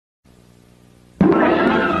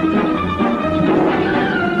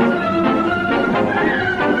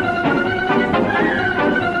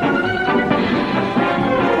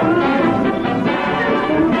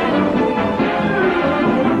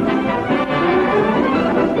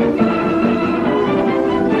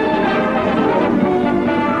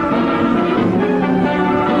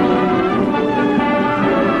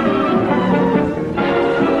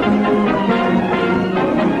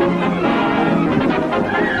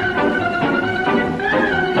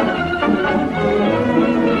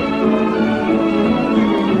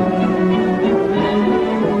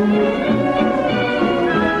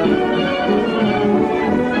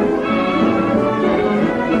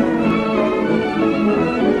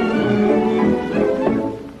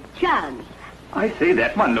I see,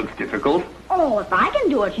 that one looks difficult. Oh, if I can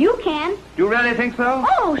do it, you can. You really think so?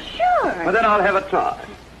 Oh, sure. Well, then I'll have a try.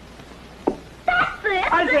 That's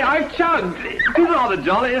it. I say, I've chugged. It's rather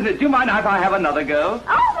jolly, isn't it? Do you mind if I have another go?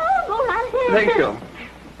 Oh, no, go right ahead. Thank you.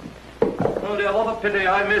 Oh, dear, what a pity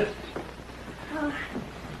I missed.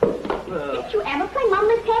 Did you ever play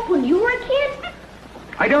Mama's Pet when you were a kid?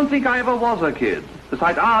 I don't think I ever was a kid.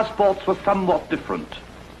 Besides, our sports were somewhat different.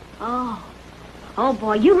 Oh. Oh,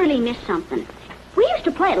 boy, you really missed something. We used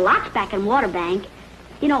to play at lots back in Waterbank.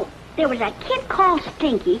 You know, there was a kid called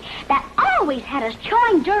Stinky that always had us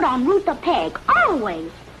chawing dirt on Ruth the Peg.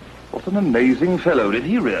 Always. What an amazing fellow. Did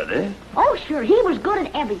he really? Oh, sure. He was good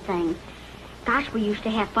at everything. Gosh, we used to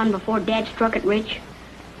have fun before Dad struck it rich.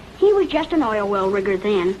 He was just an oil well rigger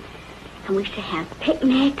then. And we used to have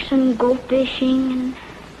picnics and go fishing and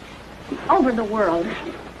over the world.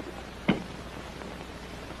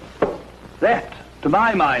 That, to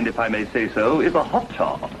my mind, if I may say so, is a hot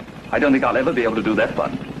job. I don't think I'll ever be able to do that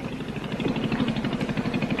one.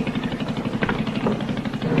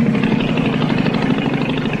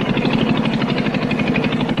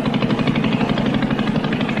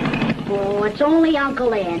 Oh, it's only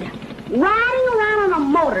Uncle Ed. Riding around on a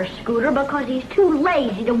motor scooter because he's too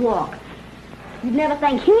lazy to walk. You'd never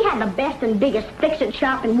think he had the best and biggest fix-it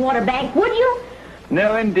shop in Waterbank, would you?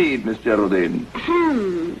 No, indeed, Miss Geraldine.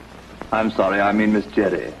 I'm sorry, I mean Miss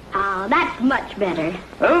Jerry. Oh, that's much better.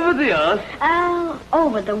 Over the earth? Oh,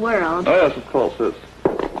 over the world. Oh, yes, of course, yes.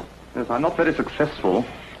 Yes, I'm not very successful.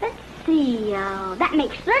 Let's see, that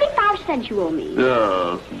makes 35 cents you owe me.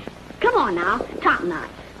 Yes. Come on now, top knot.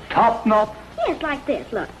 Top knot? Yes, like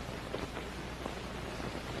this, look.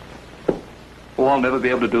 Oh, I'll never be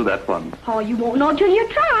able to do that one. Oh, you won't know till you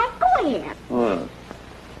try. Go ahead. What?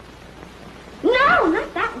 No,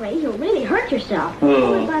 not that way. You'll really hurt yourself.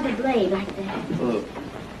 Only by the blade like that.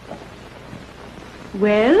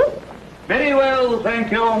 Well? Very well,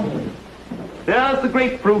 thank you. There's the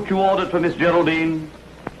grapefruit you ordered for Miss Geraldine.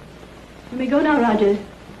 You may go now, Rogers.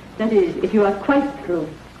 That is, if you are quite through.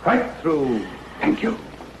 Quite through. Thank you.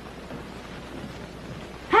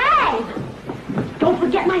 Hey! Don't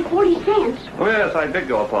forget my 40 cents. Oh, yes, I beg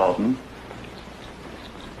your pardon.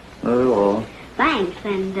 Oh. Thanks,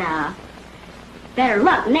 and, better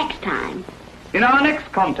luck next time. In our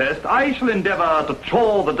next contest, I shall endeavor to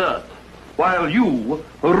chaw the dirt, while you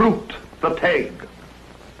root the peg.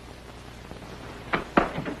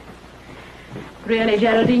 Really,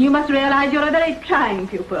 Geraldine, you must realize you're a very trying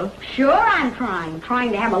pupil. Sure I'm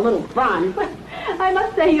trying to have a little fun. I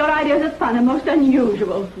must say your ideas of fun are most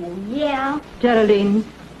unusual. Yeah. Geraldine,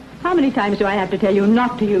 how many times do I have to tell you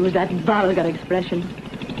not to use that vulgar expression?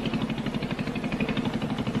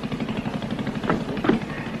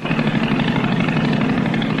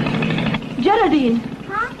 Geraldine.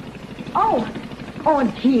 Huh? Oh,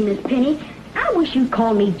 gee, Miss Penny. I wish you'd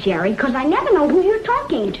call me Jerry, because I never know who you're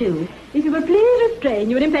talking to. If you will please restrain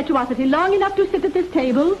your impetuosity long enough to sit at this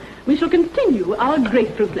table, we shall continue our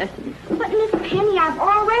grapefruit lessons. But, Miss Penny, I've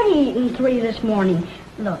already eaten 3 this morning.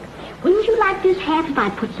 Look, wouldn't you like this half if I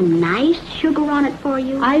put some nice sugar on it for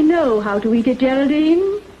you? I know how to eat it,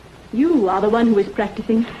 Geraldine. You are the one who is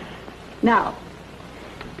practicing. Now,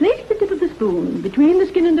 place the tip of the spoon between the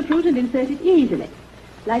skin and the fruit and insert it easily,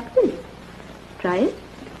 like this. Try it.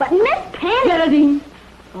 But, Miss Penny... Geraldine.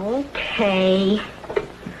 Okay.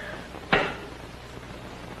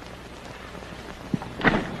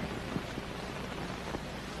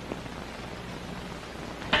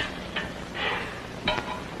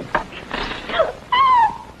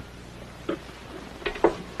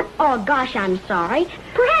 Oh, gosh, I'm sorry.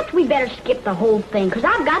 Perhaps we better skip the whole thing, because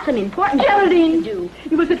I've got some important Geraldine, to do.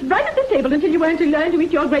 You will sit right at the table until you learn to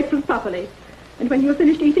eat your grapefruit properly. And when you're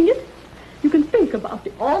finished eating it, you can think about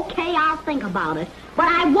it. Okay, I'll think about it. But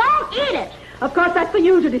I won't eat it. Of course, that's for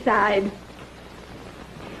you to decide.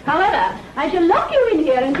 However, I shall lock you in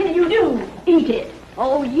here until you do eat it.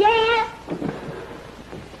 Oh, yeah?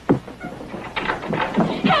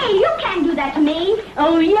 Hey, you can't do that to me.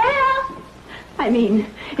 Oh, yeah? I mean,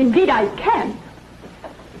 indeed I can.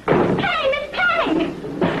 Hey, Miss Penny!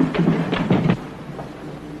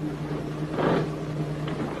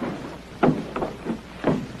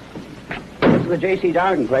 This is the J.C.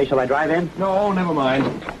 Darden place. Shall I drive in? No, never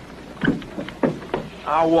mind.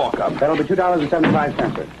 I'll walk up. That'll be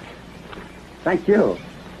 $2.75, sir. Thank you.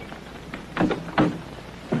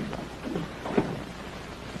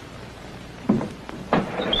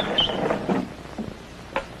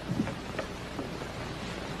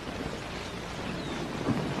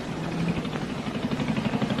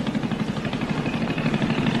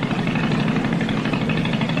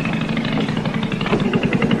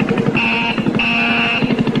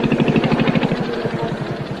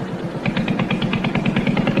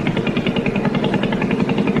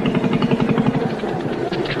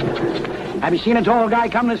 seen a tall guy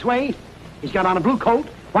come this way? He's got on a blue coat,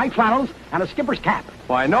 white flannels, and a skipper's cap.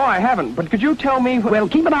 Why, no, I haven't. But could you tell me... Well,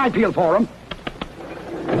 keep an eye peeled for him.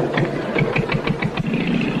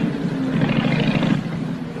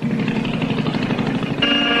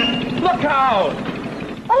 Look out!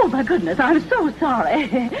 Oh, my goodness, I'm so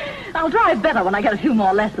sorry. I'll drive better when I get a few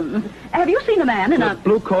more lessons. Have you seen a man in a...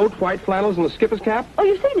 Blue coat, white flannels, and a skipper's cap? Oh,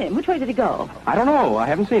 you've seen him? Which way did he go? I don't know. I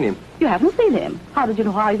haven't seen him. You haven't seen him? How did you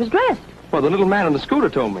know how he was dressed? Well, the little man on the scooter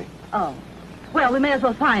told me. Oh. Well, we may as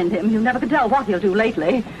well find him. You never can tell what he'll do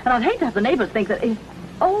lately. And I'd hate to have the neighbors think that he...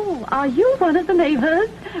 Oh, are you one of the neighbors?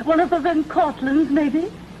 One of the Van Cortlands, maybe?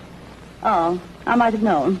 Oh, I might have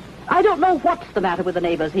known. I don't know what's the matter with the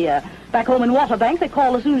neighbors here. Back home in Waterbank, they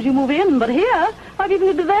call as soon as you move in. But here, I've even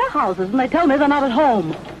been to their houses, and they tell me they're not at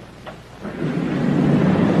home.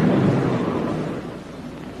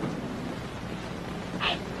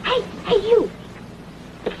 Hey, you!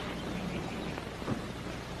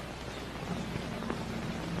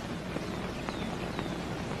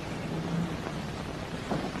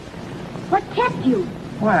 What kept you?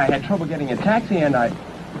 Why, I had trouble getting a taxi and I...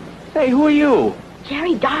 Hey, who are you?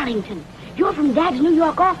 Jerry Darlington. You're from Dad's New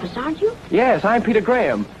York office, aren't you? Yes, I'm Peter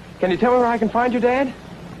Graham. Can you tell me where I can find your dad?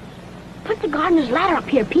 Put the gardener's ladder up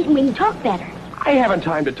here, Pete, and we can talk better. I haven't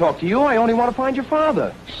time to talk to you. I only want to find your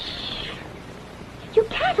father. You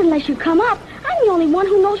can't unless you come up. I'm the only one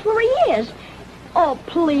who knows where he is. Oh,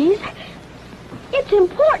 please. It's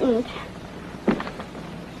important.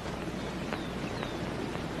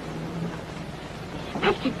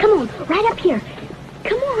 That's it. Come on. Right up here.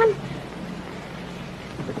 Come on.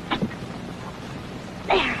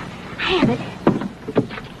 There. I have it.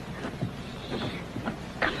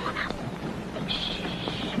 Come on up.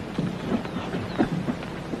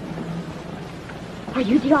 Are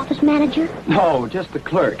you the office manager? No, just the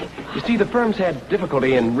clerk. You see, the firm's had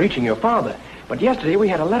difficulty in reaching your father. But yesterday we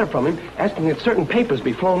had a letter from him asking that certain papers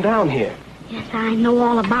be flown down here. Yes, I know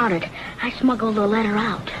all about it. I smuggled the letter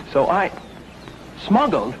out. So I...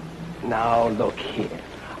 Smuggled? Now, look here.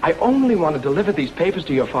 I only want to deliver these papers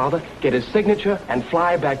to your father, get his signature, and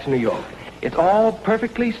fly back to New York. It's all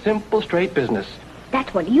perfectly simple, straight business.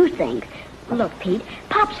 That's what you think. Look, Pete,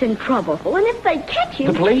 Pop's in trouble, and if they catch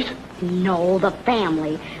him... The police? No, the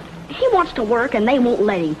family. He wants to work, and they won't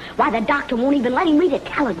let him. Why, the doctor won't even let him read a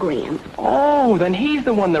telegram. Oh, then he's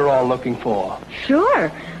the one they're all looking for.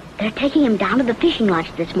 Sure. They're taking him down to the fishing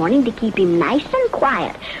lodge this morning to keep him nice and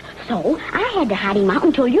quiet. So I had to hide him out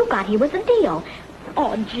until you got here with the deal.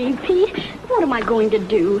 Oh, gee, Pete, what am I going to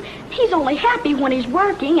do? He's only happy when he's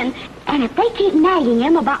working, and if they keep nagging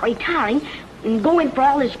him about retiring and going for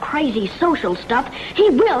all his crazy social stuff, he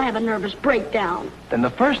will have a nervous breakdown. Then the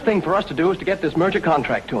first thing for us to do is to get this merger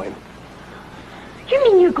contract to him. You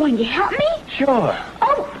mean you're going to help me? Sure.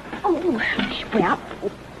 Oh, well,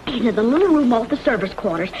 into the little room off the service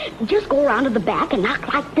quarters. Just go around to the back and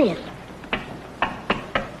knock like this.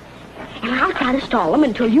 And I'll try to stall him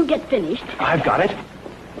until you get finished. I've got it.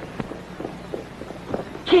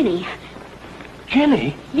 Jenny.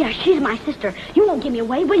 Jenny? Yeah, she's my sister. You won't give me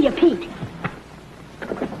away, will you, Pete?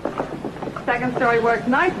 Second story works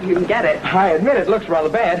nice if you can get it. I admit it looks rather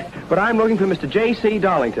bad, but I'm looking for Mr. J.C.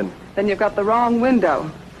 Darlington. Then you've got the wrong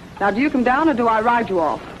window. Now, do you come down or do I ride you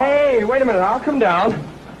off? Hey, wait a minute. I'll come down.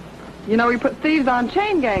 You know, we put thieves on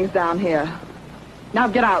chain gangs down here. Now,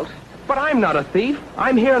 get out. But I'm not a thief.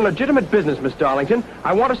 I'm here on legitimate business, Miss Darlington.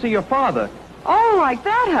 I want to see your father. Oh, like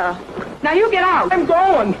that, huh? Now, you get out. I'm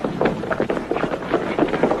going.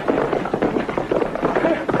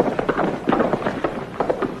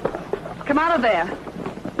 Come out of there.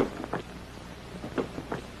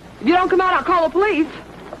 If you don't come out, I'll call the police.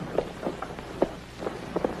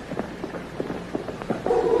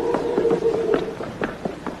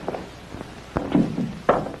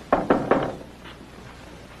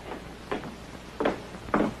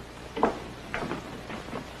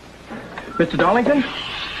 Mr. Darlington?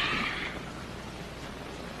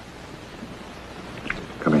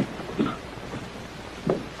 Come in.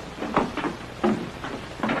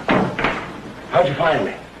 How'd you find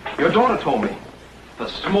me? Your daughter told me. The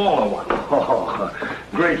smaller one. Oh,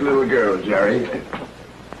 great little girl, Jerry.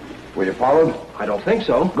 Were you followed? I don't think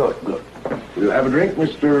so. Good, good. Will you have a drink,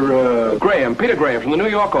 Mr. Graham, Peter Graham from the New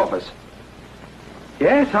York office.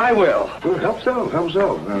 Yes, I will. Well, help so.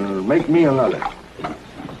 Make me another.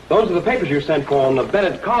 Those are the papers you sent for on the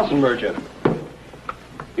Bennett-Carson merger.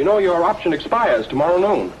 You know your option expires tomorrow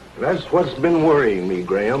noon. That's what's been worrying me,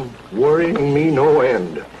 Graham. Worrying me no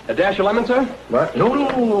end. A dash of lemon, sir? What?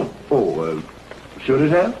 No. Oh, should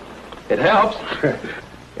it have? It helps.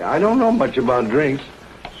 Yeah, I don't know much about drinks.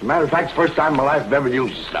 As a matter of fact, it's the first time in my life I've ever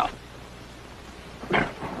used the stuff.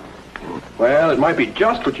 Well, it might be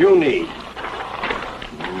just what you need.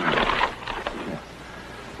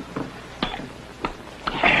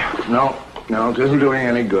 No, it isn't doing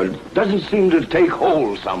any good. Doesn't seem to take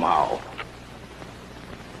hold somehow.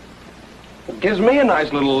 Gives me a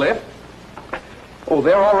nice little lift. Oh,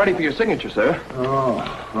 they're all ready for your signature, sir.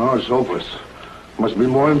 Oh, it's hopeless. Must be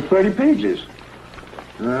more than 30 pages.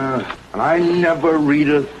 And I never read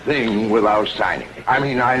a thing without signing. I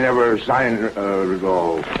mean, I never sign it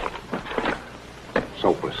all. It's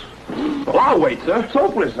hopeless. Well, I'll wait, sir. It's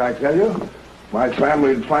hopeless, I tell you. My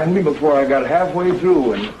family would find me before I got halfway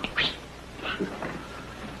through, and...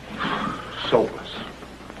 It's hopeless.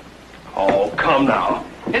 Oh, come now.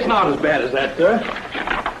 It's not as bad as that, sir.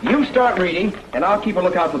 You start reading, and I'll keep a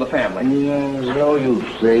lookout for the family. There's no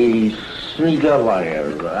use. They sneak up on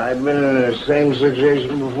you. I've been in the same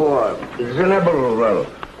situation before. It's inevitable.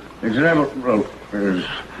 It's inevitable. It's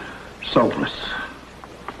hopeless.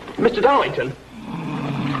 Mr. Darlington.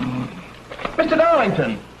 Mr.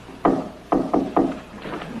 Darlington.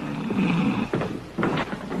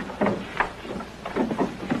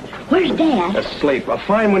 Where's Dad? Asleep. A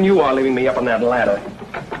fine one you are leaving me up on that ladder.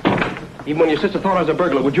 Even when your sister thought I was a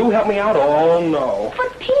burglar, would you help me out? Oh, no.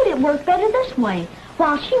 But, Pete, it worked better this way.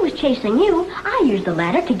 While she was chasing you, I used the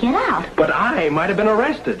ladder to get out. But I might have been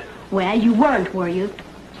arrested. Well, you weren't, were you?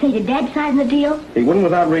 Say, did Dad sign the deal? He wouldn't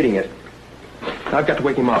without reading it. I've got to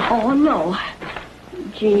wake him up. Oh, no.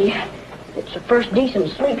 Gee, it's the first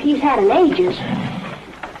decent sleep he's had in ages.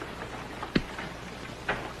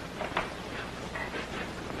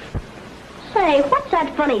 Say, what's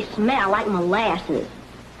that funny smell like molasses?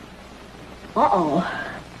 Uh-oh.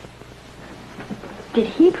 Did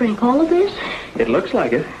he drink all of this? It looks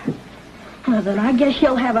like it. Well, then I guess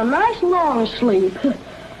he'll have a nice long sleep.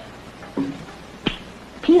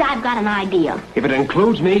 Pete, I've got an idea. If it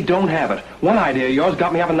includes me, don't have it. One idea of yours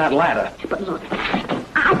got me up on that ladder. But look,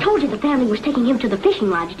 I told you the family was taking him to the fishing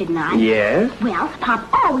lodge, didn't I? Yes? Well, Pop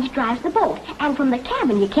always drives the boat, and from the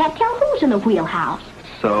cabin you can't tell who's in the wheelhouse.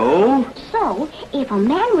 So? So, if a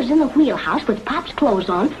man was in the wheelhouse with Pop's clothes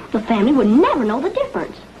on, the family would never know the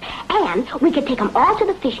difference. And we could take them all to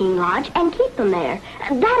the fishing lodge and keep them there.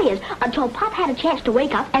 That is, until Pop had a chance to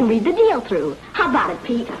wake up and read the deal through. How about it,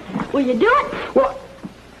 Pete? Will you do it? Well,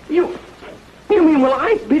 you mean, will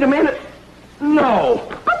I be the man that... No.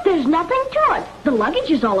 But there's nothing to it. The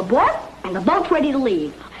luggage is all aboard, and the boat's ready to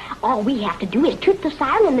leave. All we have to do is toot the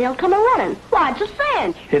siren and they'll come a-running. Why, it's a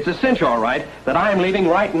cinch. It's a cinch, all right, that I am leaving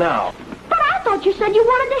right now. But I thought you said you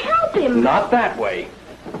wanted to help him. Not that way.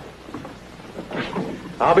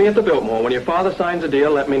 I'll be at the Biltmore. When your father signs the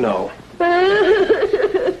deal, let me know.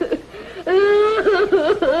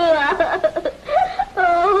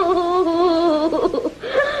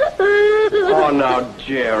 Oh, now,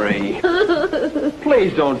 Jerry.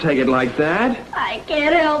 Please don't take it like that. I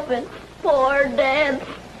can't help it. Poor Dad.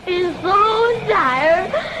 He's so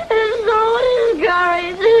tired and so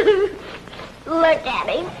discouraged. Look at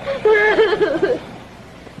him.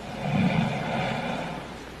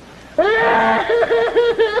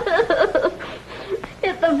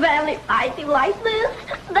 If the family fights him like this,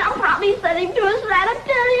 they'll probably send him to a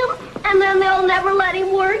sanitarium, and then they'll never let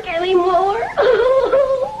him work anymore.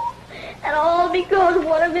 And all because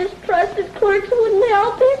one of his trusted clerks wouldn't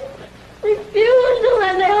help him. Refused to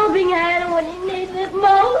lend a helping hand when he needs it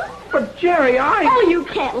most. But, Jerry, Oh, you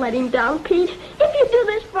can't let him down, Pete. If you do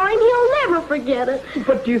this for him, he'll never forget it.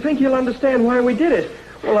 But do you think he'll understand why we did it?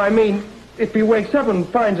 Well, I mean, if he wakes up and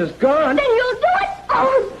finds us gone... Then you'll do it?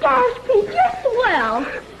 Oh, gosh, Pete, you're swell.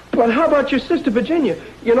 But how about your sister, Virginia?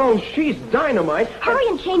 You know, she's dynamite. Hurry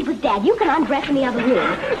and change with Dad. You can undress in the other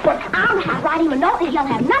room. But... I'll write him a note and he'll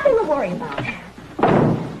have nothing to worry about.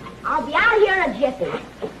 I'll be out of here in a jiffy.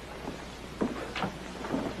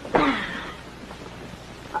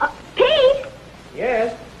 Pete?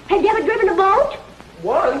 Yes? Have you ever driven a boat?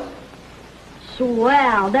 Once.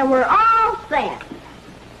 Swell. Then we're all set.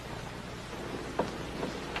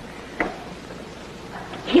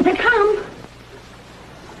 Here they come.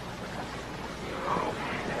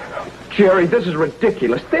 Jerry, this is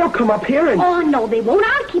ridiculous. They'll come up here and... Oh, no, they won't.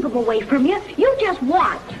 I'll keep them away from you. You just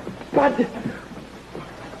watch. But...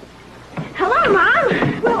 Hello,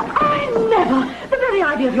 Mom. Well, I never. The very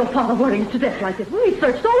idea of your father worrying to death like this. We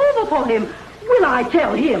searched all over for him. Will I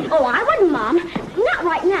tell him? Oh, I wouldn't, Mom. Not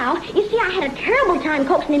right now. You see, I had a terrible time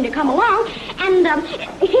coaxing him to come along, and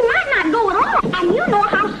he might not go at all. And you know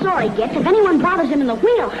how sore he gets if anyone bothers him in the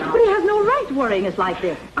wheelhouse. But he has no right worrying us like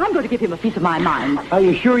this. I'm going to give him a piece of my mind. Are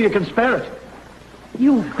you sure you can spare it?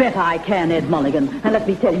 You bet I can, Ed Mulligan. And let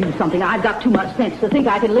me tell you something. I've got too much sense to think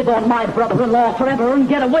I can live on my brother-in-law forever and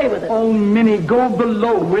get away with it. Oh, Minnie, go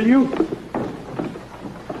below, will you?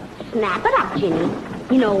 Snap it up, Ginny.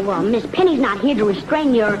 You know, Miss Penny's not here to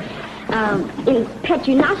restrain your,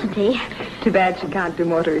 impetuosity. Too bad she can't do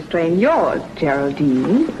more to restrain yours,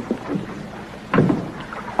 Geraldine.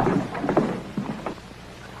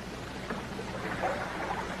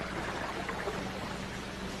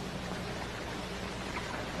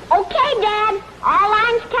 Okay, Dad. All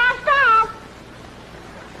lines cast off.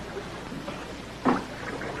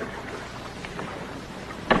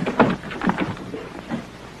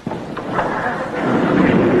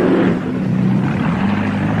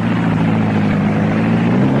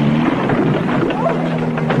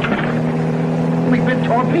 We've been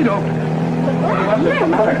torpedoed.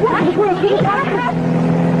 Watch where he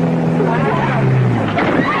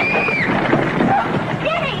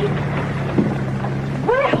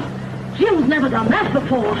Jim's never done that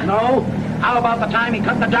before. No? How about the time he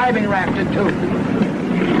cut the diving raft in two?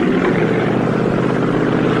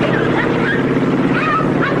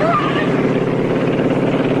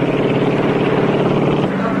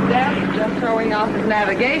 Dad's just throwing off his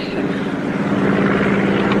navigation.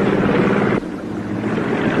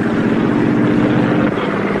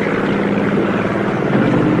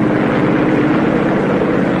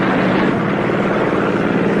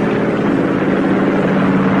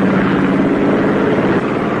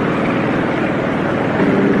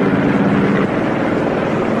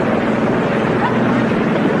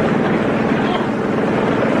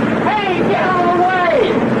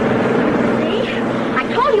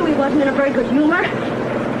 wasn't in a very good humor.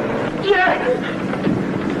 Yeah.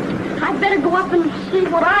 I'd better go up and see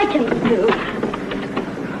what I can do.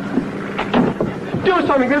 Do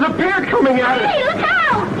something. There's a bear coming at us. Hey, look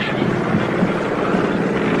out!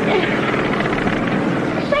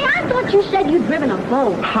 Say, I thought you said you'd driven a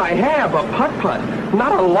boat. I have, a putt-putt,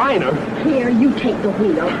 not a liner. Here, you take the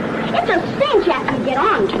wheel. It's a cinch after you get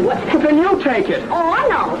onto it. But then you take it. Oh, I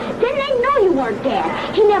know. Then they know you weren't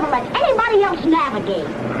there. He never lets anybody else navigate.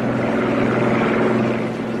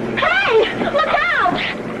 Hey, look out!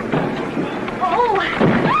 Oh.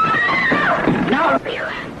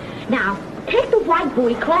 Now, take the white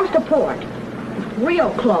buoy close to port. Real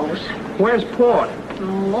close. Where's port?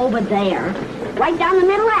 Oh, over there. Right down the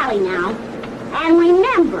middle alley now. And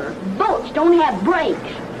remember, boats don't have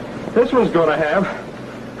brakes. This one's gonna have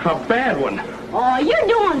a bad one. Oh, you're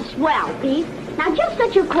doing swell, Pete. Now just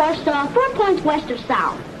set your course 4 points west of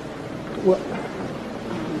south. What?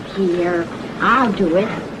 Here, I'll do it.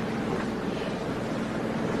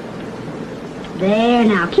 There,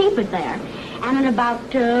 now, keep it there. And in about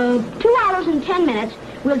 2 hours and 10 minutes,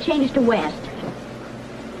 we'll change it to west.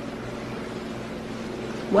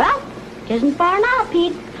 Well, it isn't far now,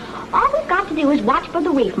 Pete. All we've got to do is watch for the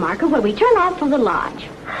reef marker where we turn off from the lodge.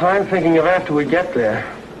 I'm thinking of after we get there.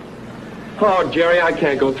 Oh, Jerry, I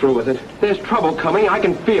can't go through with it. There's trouble coming. I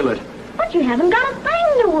can feel it. But you haven't got a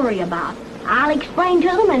thing to worry about. I'll explain to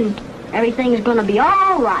them, and everything's going to be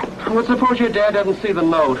all right. But suppose your dad doesn't see the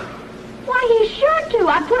note? Why, he's sure to.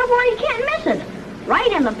 I put it where he can't miss it.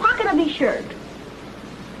 Right in the pocket of his shirt.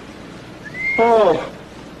 Oh.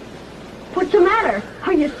 What's the matter?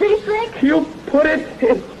 Are you seasick? You put it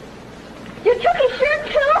in... You took his shirt,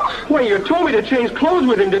 too? Well, you told me to change clothes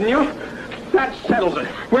with him, didn't you? That settles it.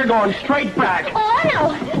 We're going straight back. Oh,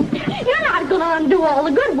 no. You're not going to undo all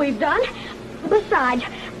the good we've done. Besides,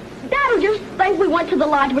 Dad'll just think we went to the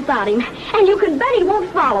lodge without him. And you can bet he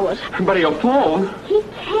won't follow us. But he'll phone. He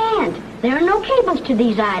can't. There are no cables to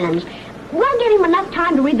these islands. We'll get him enough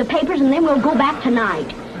time to read the papers, and then we'll go back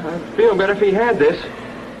tonight. I'd feel better if he had this.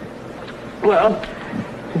 Well,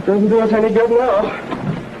 it doesn't do us any good now.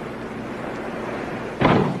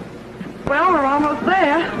 Well, we're almost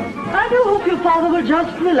there. I do hope your father will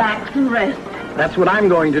just relax and rest. That's what I'm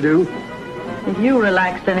going to do. If you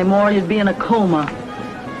relaxed anymore, you'd be in a coma.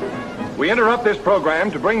 We interrupt this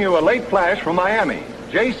program to bring you a late flash from Miami.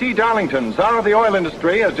 J.C. Darlington, czar of the oil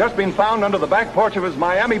industry, has just been found under the back porch of his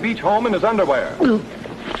Miami Beach home in his underwear.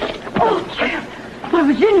 Oh, Jim. My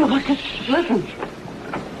Virginia was just... Listen.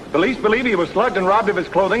 Police believe he was slugged and robbed of his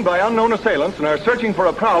clothing by unknown assailants and are searching for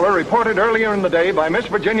a prowler reported earlier in the day by Miss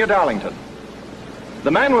Virginia Darlington.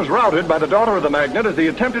 The man was routed by the daughter of the magnate as he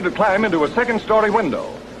attempted to climb into a second-story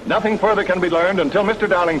window. Nothing further can be learned until Mr.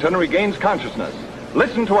 Darlington regains consciousness.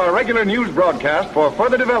 Listen to our regular news broadcast for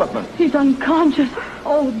further development. He's unconscious.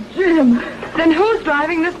 Oh, Jim. Then who's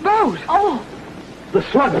driving this boat? Oh. The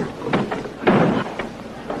slugger.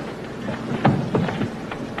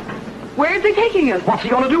 Where's he taking us? What's he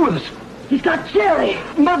going to do with us? He's got Jerry.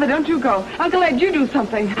 Mother, don't you go. Uncle Ed, you do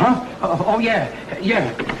something. Huh? Oh, yeah.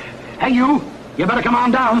 Hey, you. You better come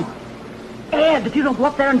on down. Ed, if you don't go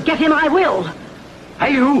up there and get him, I will.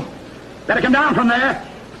 Hey, you. Better come down from there.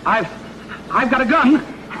 I've got a gun,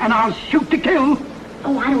 and I'll shoot to kill.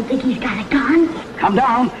 Oh, I don't think he's got a gun. Come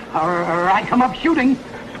down, or I come up shooting.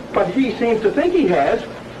 But he seems to think he has.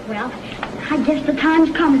 Well, I guess the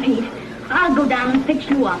time's come, Pete. I'll go down and fix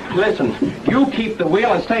you up. Listen, you keep the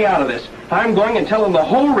wheel and stay out of this. I'm going and tell him the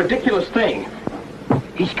whole ridiculous thing.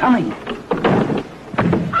 He's coming.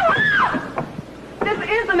 This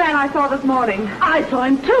is the man I saw this morning. I saw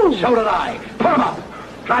him, too. So did I. Put him up.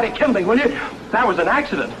 Try to kill me, will you? That was an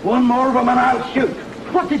accident. One more of them and I'll shoot.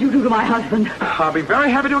 What did you do to my husband? I'll be very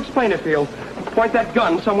happy to explain it, Field. Point that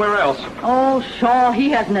gun somewhere else. Oh, sure, he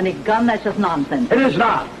hasn't any gun. That's just nonsense. It is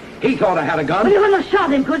not. He thought I had a gun. But you couldn't have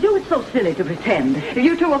shot him, could you? It's so silly to pretend. If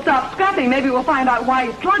you two will stop scrapping, maybe we'll find out why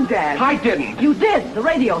he slugged Dad. I didn't. You did. The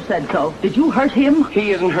radio said so. Did you hurt him?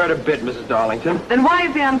 He isn't hurt a bit, Mrs. Darlington, Then why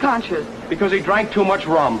is he unconscious? because he drank too much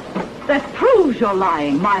rum. That proves you're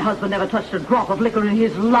lying. My husband never touched a drop of liquor in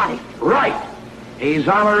his life. Right. He's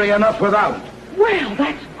ornery enough without it. Well,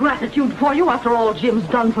 that's gratitude for you after all Jim's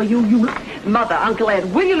done for you. Mother, Uncle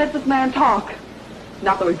Ed, will you let this man talk?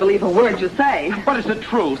 Not that we believe a word you say. But it's the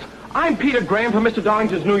truth. I'm Peter Graham from Mr.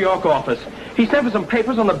 Darlington's New York office. He sent for some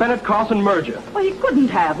papers on the Bennett-Carson merger. Well, he couldn't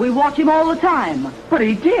have. We watch him all the time. But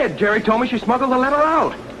he did. Jerry told me she smuggled the letter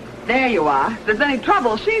out. There you are. If there's any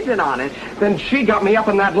trouble, she's in on it. Then she got me up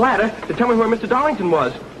on that ladder to tell me where Mr. Darlington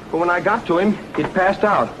was. But when I got to him, he'd passed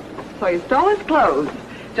out. So you stole his clothes.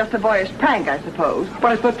 Just a boyish prank, I suppose.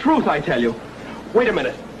 But it's the truth, I tell you. Wait a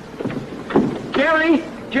minute. Jerry!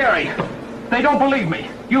 Jerry! They don't believe me.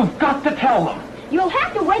 You've got to tell them. You'll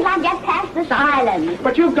have to wait till I get past this island.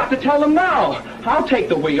 But you've got to tell them now. I'll take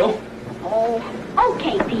the wheel. Oh,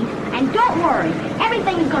 okay, Pete. And don't worry.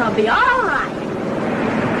 Everything's gonna be all right.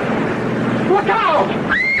 Look out!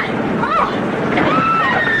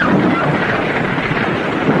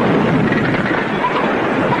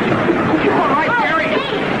 You all right, Jerry?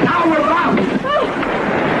 Now we're out.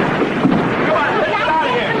 Come on, let's get out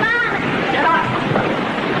of here. Get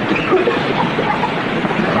out.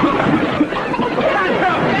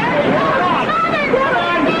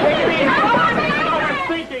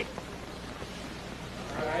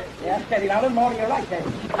 Yeah, steady now. A little more to your right there.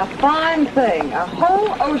 A fine thing. A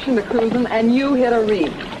whole ocean to cruising, and you hit a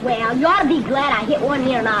reef. Well, you ought to be glad I hit one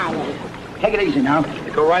near an island. Take it easy now.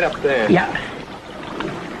 Go right up there. Yeah.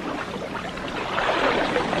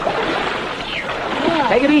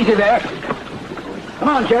 Take it easy there. Come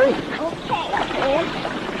on, Jerry. Okay, up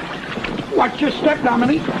there. Watch your step,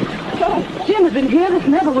 Dominique. If Jim had been here, this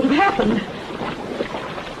never would have happened.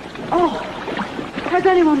 Oh, has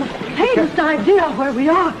anyone the faintest idea where we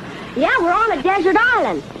are? Yeah, we're on a desert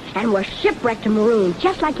island. And we're shipwrecked and marooned,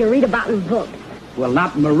 just like you read about in books. Well,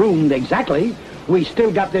 not marooned exactly. We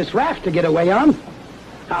still got this raft to get away on.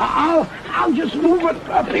 I'll just move it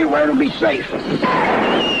up here where it'll be safe.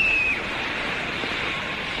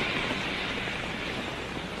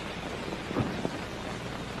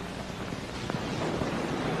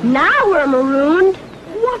 Now we're marooned.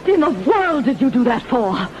 What in the world did you do that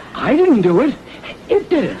for? I didn't do it. It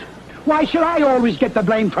did it. Why should I always get the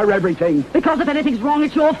blame for everything? Because if anything's wrong,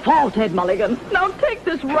 it's your fault, Ed Mulligan. Now take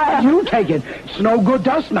this raft. You take it. It's no good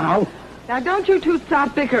to us now. Now, don't you two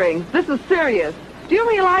stop bickering. This is serious. Do you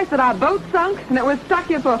realize that our boat sunk and that we're stuck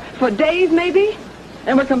here for days, maybe?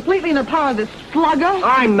 And we're completely in the power of this slugger?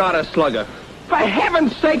 I'm not a slugger. For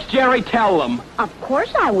heaven's sakes, Jerry, tell them. Of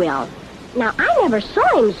course I will. Now, I never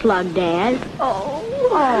saw him slug, Dad.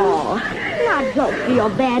 Oh, now don't feel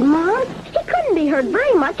bad, Mom. He couldn't be hurt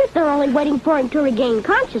very much if they're only waiting for him to regain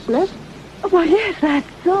consciousness. Well, yes, that's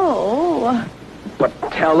so. But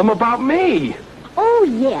tell them about me. Oh,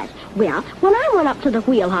 yes. Well, when I went up to the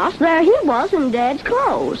wheelhouse, there he was in Dad's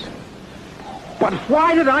clothes. But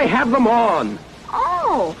why did I have them on?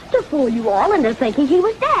 Oh, to fool you all into thinking he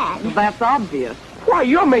was Dad. That's obvious. Why,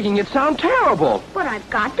 you're making it sound terrible. But I've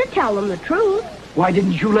got to tell them the truth. Why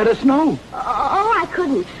didn't you let us know? Oh, I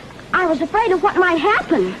couldn't. I was afraid of what might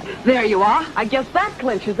happen. There you are. I guess that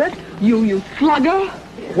clinches it. You slugger.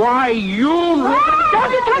 Why, you...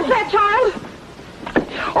 Don't you touch that child!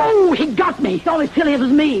 Oh, he got me. It's only silly it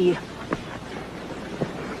was me.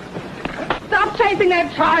 Stop chasing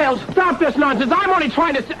that child! Stop this nonsense. I'm only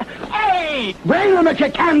trying to... Hey! Bring them if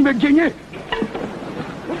you can, Virginia.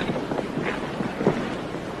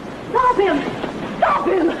 Stop him! Stop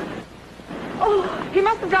him! Oh, he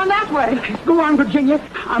must have gone that way. Go on, Virginia.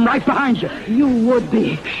 I'm right behind you. You would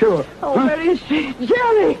be. Sure. Oh, where is she?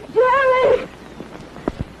 Jerry! Jerry!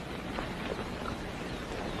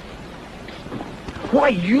 Why,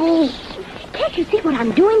 you... Can't you see what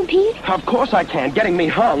I'm doing, Pete? Of course I can. Getting me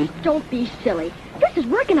hung. Don't be silly. This is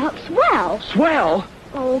working out swell. Swell?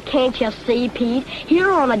 Oh, can't you see, Pete?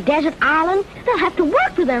 Here on a desert island, they'll have to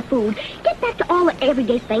work for their food. Get back to all the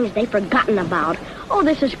everyday things they've forgotten about. Oh,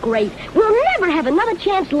 this is great. We'll never have another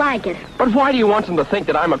chance like it. But why do you want them to think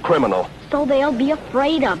that I'm a criminal? So they'll be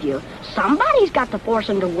afraid of you. Somebody's got to force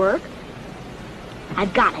them to work.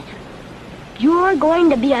 I've got it. You're going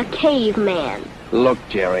to be a caveman. Look,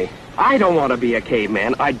 Jerry, I don't want to be a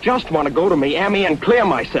caveman. I just want to go to Miami and clear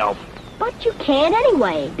myself. But you can't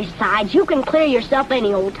anyway. Besides, you can clear yourself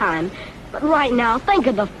any old time. But right now, think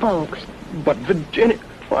of the folks. But Virginia,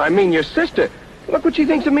 well, I mean your sister. Look what she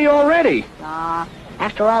thinks of me already.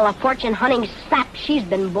 After all the fortune-hunting sap she's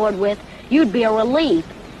been bored with, you'd be a relief.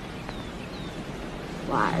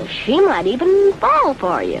 Why, she might even fall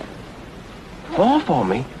for you. Fall for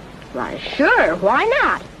me? Why, sure, why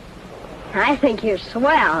not? I think you're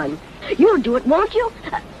swell, and you'll do it, won't you?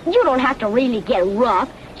 You don't have to really get rough.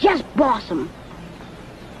 Just boss 'em.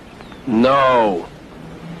 No.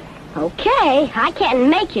 Okay, I can't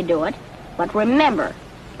make you do it. But remember,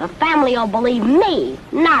 the family will believe me,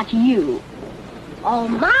 not you. Oh,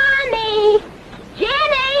 Mommy!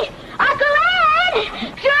 Jenny! Uncle Ed!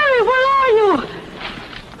 Jerry, where are you?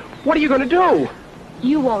 What are you going to do?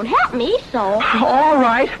 You won't help me, so... All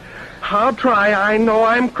right. I'll try. I know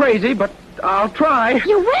I'm crazy, but I'll try.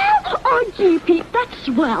 You will? Oh, gee, Pete, that's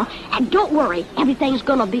swell. And don't worry, everything's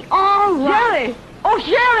gonna be all right. Jerry! Oh,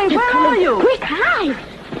 Jerry, where are you? Quick, hide!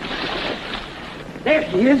 There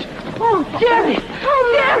she is. Oh, Jerry!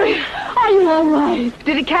 Oh, Jerry! Are you all right?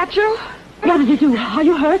 Did he catch you? What did you do? Are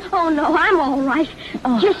you hurt? Oh, no, I'm all right.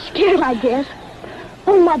 Just scared, I guess.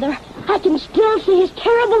 Oh, Mother, I can still see his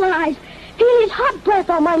terrible eyes. Feel his hot breath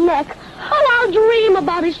on my neck. And I'll dream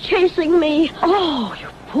about his chasing me. Oh, you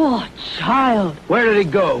poor child. Where did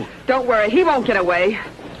he go? Don't worry, he won't get away.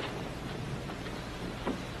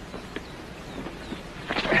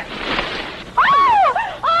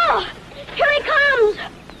 Oh, here he comes.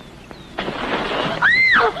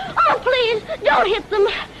 Oh, please, don't hit them.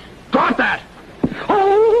 Drop that!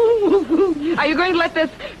 Oh! Are you going to let this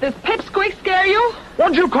pipsqueak scare you?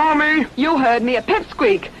 What'd you call me? You heard me, a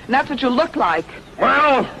pipsqueak, and that's what you look like.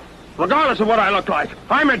 Well, regardless of what I look like,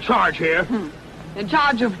 I'm in charge here. In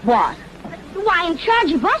charge of what? Why, in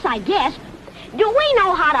charge of us, I guess. Do we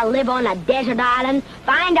know how to live on a desert island,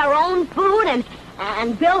 find our own food,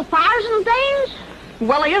 and build fires and things?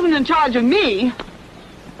 Well, he isn't in charge of me.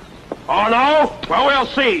 Oh, no? Well, we'll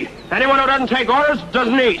see. Anyone who doesn't take orders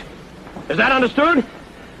doesn't eat. Is that understood?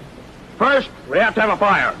 First, we have to have a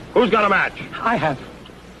fire. Who's got a match? I have.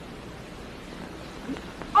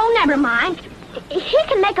 Oh, never mind. He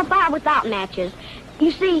can make a fire without matches.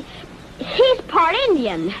 You see, he's part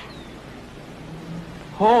Indian.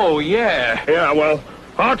 Oh, yeah. Yeah, well,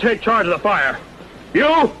 I'll take charge of the fire.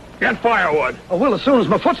 You, get firewood. Oh, well, as soon as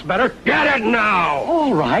my foot's better. Get it now!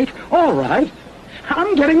 All right, all right.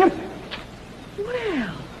 I'm getting it.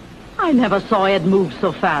 Well, I never saw Ed move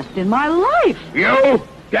so fast in my life. You,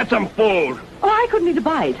 get some food. Oh, I couldn't eat a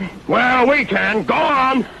bite. Well, we can. Go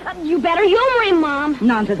on. You better humor him, Mom.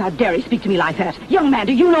 Nonsense, how dare he speak to me like that? Young man,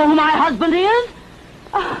 do you know who my husband is?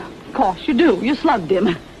 Of course you do. You slugged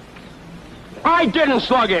him. I didn't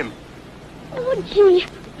slug him. Oh, gee,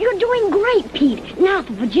 you're doing great, Pete. Now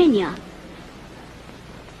for Virginia.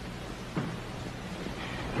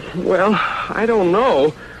 Well, I don't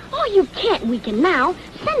know. Oh, you can't weaken now.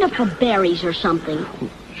 Send her for berries or something.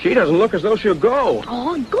 She doesn't look as though she'll go.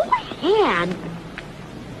 Oh, go ahead.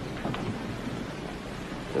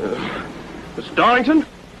 Miss Darlington?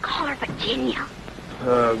 Call her Virginia.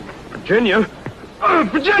 Virginia?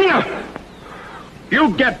 Virginia!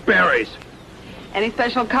 You get berries. Any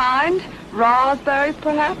special kind? Raspberries,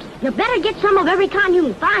 perhaps? You better get some of every kind you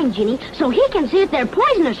can find, Ginny, so he can see if they're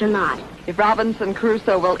poisonous or not. If Robinson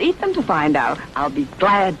Crusoe will eat them to find out, I'll be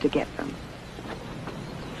glad to get them.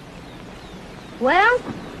 Well,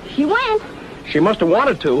 she went. She must have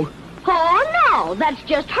wanted to. Oh, no, that's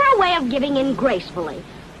just her way of giving in gracefully.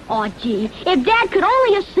 Oh, gee, if Dad could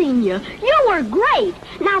only have seen you. You were great.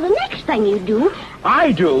 Now, the next thing you do...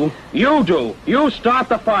 I do. You do. You start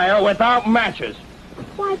the fire without matches.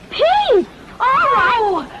 Why, Pete! All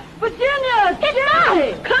right. Virginia, get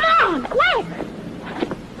out! Come on, quick!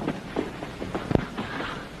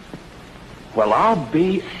 Well, I'll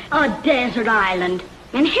be... A desert island.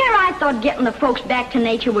 And here I thought getting the folks back to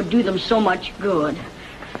nature would do them so much good.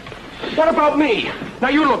 What about me? Now,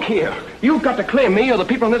 you look here. You've got to clear me or the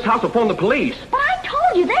people in this house will phone the police. Well, I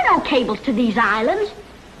told you, there are no cables to these islands.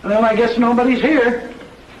 Well, I guess nobody's here.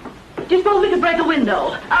 Do you suppose we could break a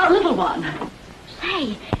window? A little one.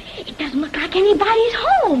 Say, it doesn't look like anybody's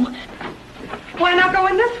home. Why not go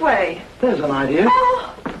in this way? There's an idea.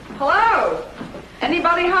 Oh, hello.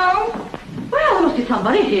 Anybody home? Well, there must be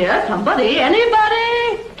somebody here. Somebody.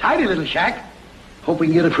 Anybody? Tidy little shack. Hope we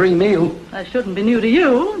can get a free meal. That shouldn't be new to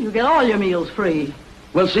you. You get all your meals free.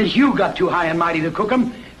 Well, since you got too high and mighty to cook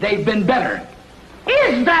them, they've been better.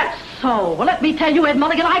 Is that so? Well, let me tell you, Ed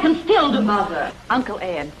Mulligan, I can still do... Mother. Uncle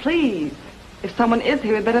Ed, please. If someone is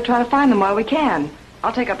here, we'd better try to find them while we can.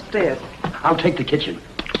 I'll take upstairs. I'll take the kitchen.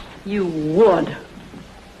 You would.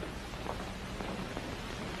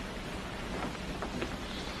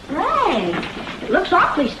 Say, it looks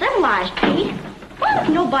awfully civilized, Pete. Well, if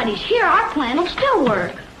nobody's here, our plan will still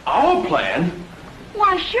work. Our plan?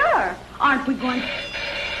 Why, sure. Aren't we going...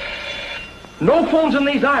 No phones in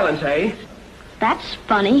these islands, eh? That's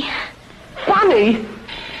funny. Funny?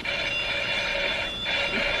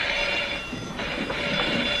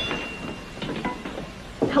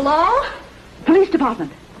 Hello? Police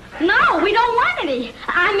department. No, we don't want any.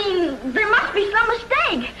 I mean, there must be some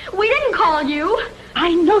mistake. We didn't call you.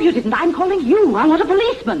 I know you didn't. I'm calling you. I want a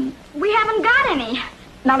policeman. We haven't got any.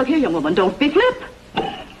 Now, look here, young woman. Don't be flip.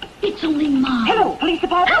 It's only Mom. Hello, police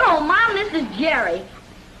department. Hello, Mom. This is Jerry.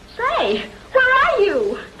 Say, where are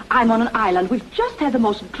you? I'm on an island. We've just had the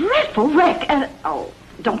most dreadful wreck. Oh,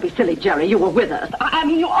 don't be silly, Jerry. You were with us. I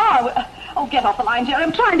mean, you are. Oh, get off the line, Jerry.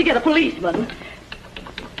 I'm trying to get a policeman.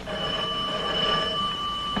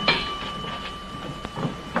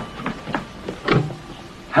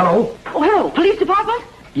 Hello? Oh, hello, police department?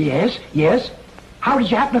 Yes, yes. How did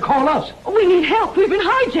you happen to call us? We need help. We've been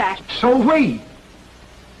hijacked. So we.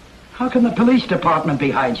 How can the police department be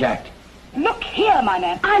hijacked? Look here, my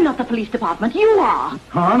man. I'm not the police department. You are.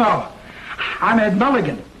 Oh, no. I'm Ed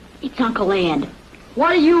Mulligan. It's Uncle Ed.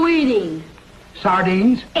 What are you eating?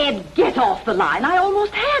 Sardines? Ed, get off the line. I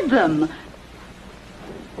almost had them.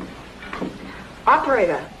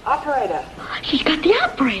 Operator. She's got the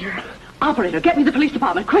operator. Operator, get me the police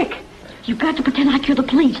department, quick. You've got to pretend like you're the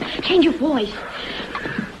police. Change your voice.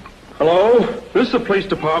 Hello? This is the police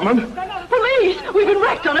department. Police! We've been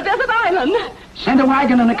wrecked on a desert island. Send a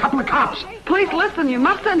wagon and a couple of cops. Please listen. You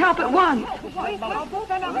must send help at once.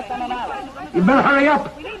 You better hurry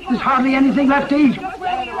up. There's hardly anything left to eat.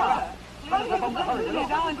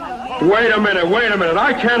 Wait a minute.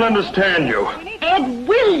 I can't understand you. Ed,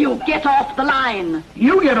 will you get off the line?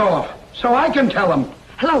 You get off, so I can tell them.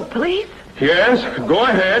 Hello, police? Yes, go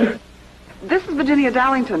ahead. This is Virginia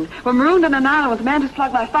Darlington. We're marooned on an island with a man who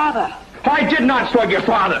slugged my father. I did not slug your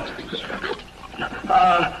father.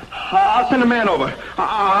 I'll send a man over.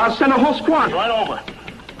 I'll send a whole squad right over.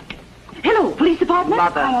 Hello, police department?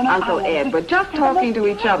 Mother, Uncle Ed, we're just talking to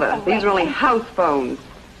each other. These are only house phones.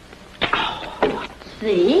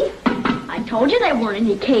 See? I told you there weren't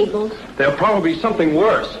any cables. There'll probably be something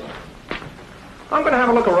worse. I'm going to have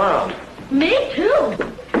a look around. Me too.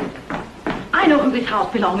 I know who this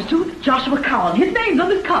house belongs to. Joshua Cowan. His name's on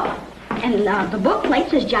this cover. And the book plate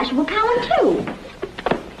says Joshua Cowan, too.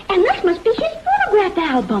 And this must be his photograph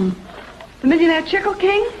album. The Millionaire Chickle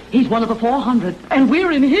King? He's one of the 400, and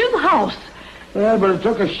we're in his house. Well, but it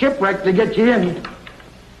took a shipwreck to get you in.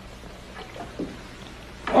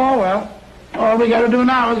 Oh, well. All we got to do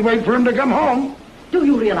now is wait for him to come home. Do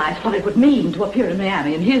you realize what it would mean to appear in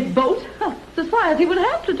Miami in his boat? Society would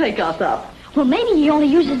have to take us up. Well, maybe he only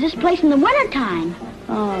uses this place in the wintertime.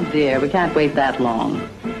 Oh, dear, we can't wait that long.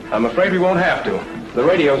 I'm afraid we won't have to. The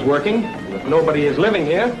radio's working. If nobody is living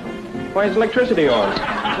here, why is electricity on?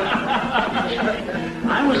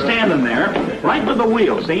 I was standing there, right with the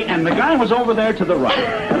wheel, see? And the guy was over there to the right.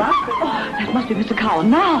 Oh, that must be Mr. Cowan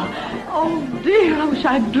now. Oh, dear, I wish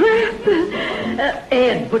I'd dressed.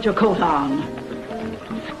 Ed, put your coat on.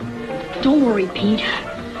 Don't worry, Pete.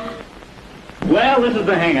 Well, this is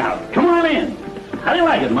the hangout. Come on in. How do you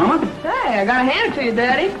like it, Mama? Hey, I gotta hand it to you,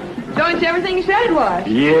 Daddy. Joins everything you said it was.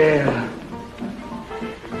 Yeah.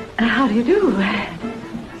 How do you do?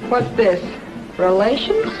 What's this?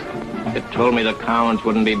 Relations? It told me the Cowans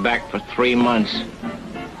wouldn't be back for 3 months.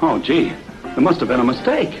 Oh, gee. There must have been a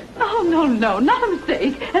mistake. Oh, no, not a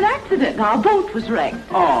mistake. An accident. Our boat was wrecked.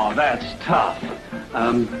 Oh, that's tough.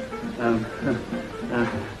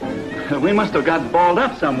 We must have got balled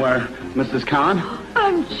up somewhere, Mrs. Cowan.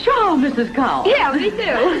 I'm sure, Mrs. Cowan. Yeah, me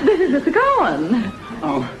too. This is Mr. Cowan.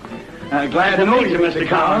 Oh, glad to meet you, Mr.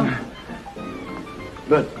 Cowan.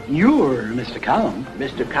 But you're Mr. Cowan.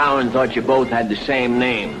 Mr. Cowan thought you both had the same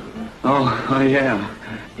name. Oh, yeah.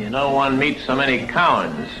 You know one meets so many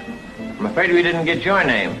Cowans. I'm afraid we didn't get your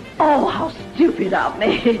name. Oh, how stupid of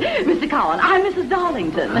me. Mr. Cowan, I'm Mrs.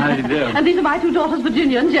 Darlington. How do you do? And these are my 2 daughters,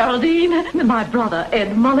 Virginia and Geraldine. And my brother,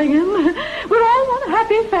 Ed Mulligan. We're all one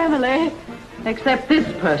happy family. Except this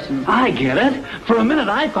person. I get it. For a minute,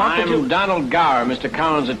 I thought that I'm Donald Gower, Mr.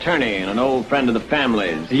 Cowan's attorney, and an old friend of the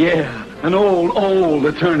family's. Yeah, an old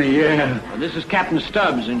attorney, yeah. This is Captain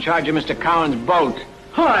Stubbs, in charge of Mr. Cowan's boat.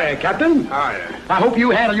 Hi, Captain. Hi. I hope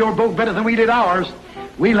you handled your boat better than we did ours.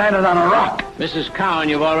 We landed on a rock. Mrs. Cowan,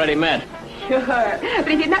 you've already met. Sure. But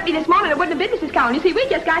if you'd met me this morning, it wouldn't have been Mrs. Cowan. You see, we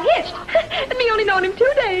just got hitched. And me only known him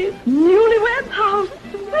 2 days. Newlyweds? How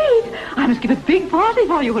sweet. I must give a big party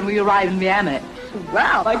for you when we arrive in Miami.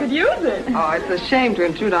 Well, I could use it. Oh, it's a shame to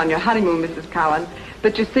intrude on your honeymoon, Mrs. Cowan.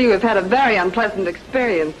 But you see, we've had a very unpleasant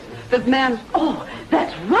experience. This man... Oh,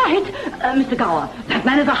 that's right. Mr. Gower, that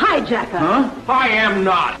man is a hijacker. Huh? I am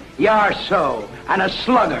not. You're so. And a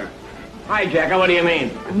slugger. Hijacker, what do you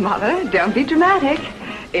mean? Mother, don't be dramatic.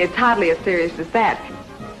 It's hardly as serious as that.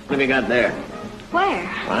 What have you got there? Where?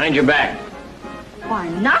 Behind your back. Why,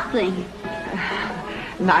 nothing.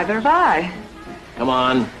 Neither have I. Come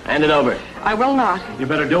on, hand it over. I will not. You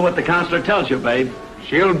better do what the counselor tells you, babe.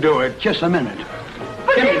 She'll do it. Just a minute.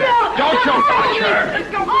 Give me that. Don't you touch her.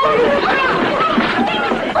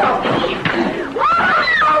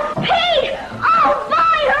 Pete! Oh,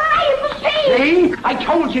 boy, hooray, See? I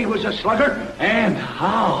told you he was a slugger. And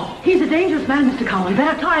how? He's a dangerous man, Mr. Cowan.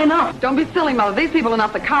 Better tie him up. Don't be silly, Mother. These people are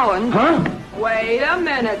not the Cowans. Huh? Wait a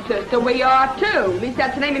minute, sister. We are, too. At least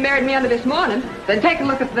that's the name he married me under this morning. Then take a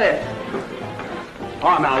look at this.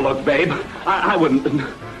 Oh, now look, babe. I wouldn't...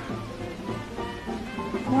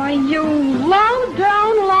 Why, you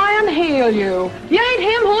low-down lying heel, you. You ain't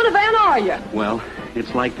him, who in the van are you? Well,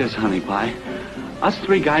 it's like this, honey pie. Us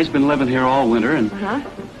 3 guys been living here all winter,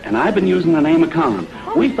 and I've been using the name of Con.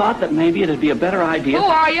 We thought that maybe it'd be a better idea... Who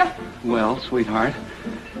are you? Well, sweetheart,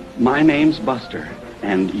 my name's Buster,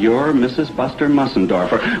 and you're Mrs. Buster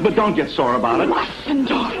Mussendorfer. But don't get sore about it.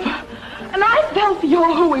 Mussendorfer. And I fell for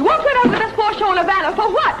your hooey. What's it over this poor show in Havana? For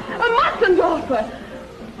what? A Mussendorfer.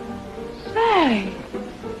 Say,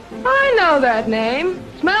 I know that name.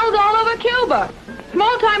 Smells all over Cuba.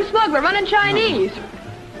 Small-time smuggler running Chinese.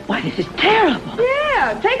 Why, this is terrible.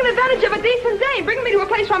 Yeah, taking advantage of a decent day, bringing me to a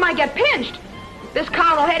place where I might get pinched. This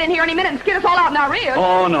car will head in here any minute and skid us all out in our rears.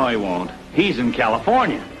 Oh, no, he won't. He's in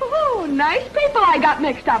California. Oh, nice people I got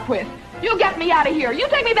mixed up with. You get me out of here. You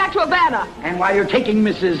take me back to Havana. And while you're taking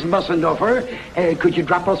Mrs. Mussendorfer, could you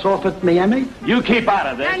drop us off at Miami? You keep out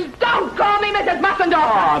of this. And don't call me Mrs.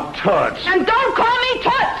 Mussendorfer. Oh, Toots. And don't call me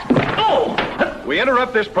Toots. Oh! We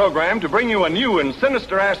interrupt this program to bring you a new and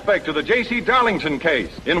sinister aspect to the J.C. Darlington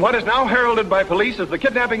case. In what is now heralded by police as the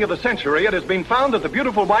kidnapping of the century, it has been found that the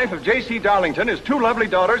beautiful wife of J.C. Darlington, his 2 lovely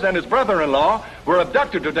daughters, and his brother-in-law were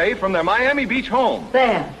abducted today from their Miami Beach home.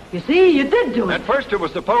 There. You see, you did do it. At first, it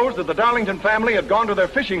was supposed that the Darlington family had gone to their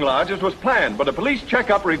fishing lodge as was planned, but a police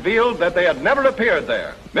checkup revealed that they had never appeared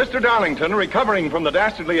there. Mr. Darlington, recovering from the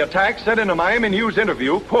dastardly attack, said in a Miami News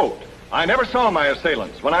interview, quote, "I never saw my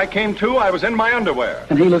assailants. When I came to, I was in my underwear.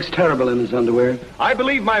 And he looks terrible in his underwear. I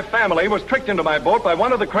believe my family was tricked into my boat by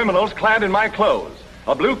one of the criminals clad in my clothes.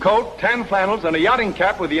 A blue coat, tan flannels, and a yachting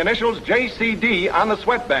cap with the initials JCD on the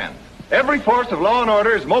sweatband. Every force of law and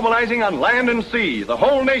order is mobilizing on land and sea. The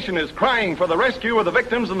whole nation is crying for the rescue of the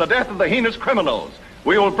victims and the death of the heinous criminals.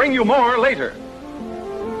 We will bring you more later."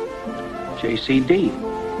 JCD.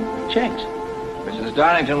 Checks. Mrs.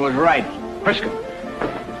 Darlington was right. Prisco.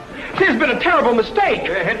 There's been a terrible mistake.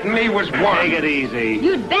 Hitting me was one. Take it easy.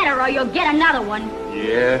 You'd better or you'll get another one.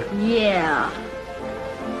 Yeah. Yeah.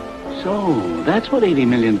 So, that's what 80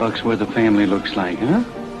 million bucks worth of family looks like, huh?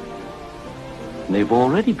 They've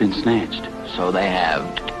already been snatched. So they have.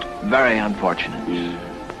 Very unfortunate.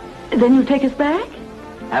 Then you take us back?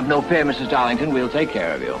 Have no fear, Mrs. Darlington. We'll take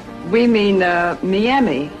care of you. We mean,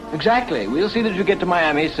 Miami. Exactly. We'll see that you get to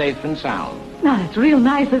Miami safe and sound. Now, it's real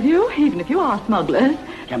nice of you, even if you are smugglers.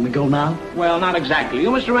 Can we go now? Well, not exactly.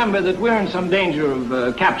 You must remember that we're in some danger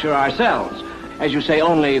of capture ourselves. As you say,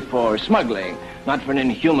 only for smuggling, not for an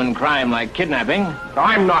inhuman crime like kidnapping.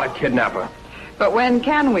 I'm not a kidnapper. But when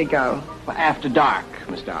can we go? Well, after dark,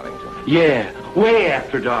 Miss Darlington. Yeah, way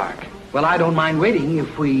after dark. Well, I don't mind waiting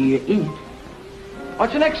if we eat. Oh,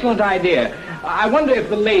 it's an excellent idea. I wonder if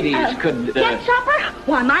the ladies could... Get supper?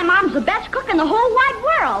 Why, my mom's the best cook in the whole wide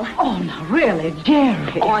world. Oh, now, really,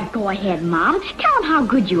 Jerry. Oh, go ahead, Mom. Tell them how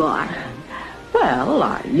good you are. Well,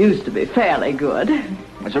 I used to be fairly good.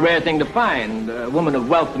 It's a rare thing to find, a woman of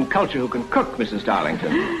wealth and culture who can cook, Mrs.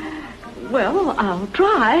 Darlington. Well, I'll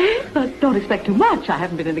try, but don't expect too much. I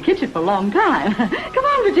haven't been in the kitchen for a long time. Come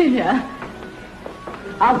on, Virginia.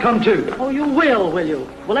 I'll come too. Oh, you will you?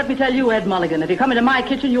 Well, let me tell you, Ed Mulligan, if you come into my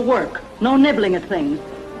kitchen, you work. No nibbling at things.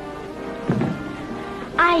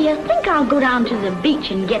 I think I'll go down to the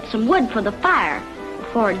beach and get some wood for the fire.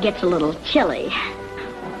 before it gets a little chilly.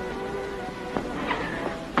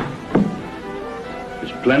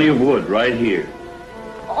 There's plenty of wood right here.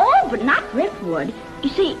 Oh, but not driftwood. You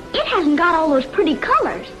see, it hasn't got all those pretty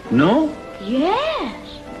colors. No? Yes.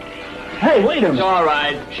 Hey, wait a It's minute. all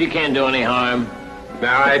right. She can't do any harm.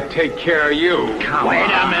 Now I take care of you. Wait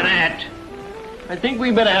a minute. I think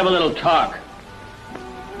we better have a little talk.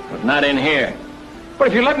 But not in here. But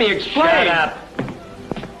if you let me explain... Shut up.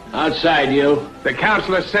 Outside, you. The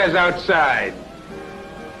counselor says outside.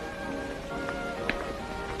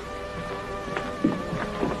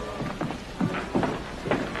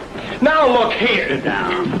 Now look here. Sit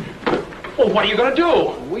down. Well, what are you going to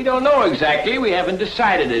do? We don't know exactly. We haven't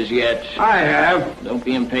decided as yet. I have. Don't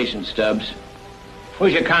be impatient, Stubbs.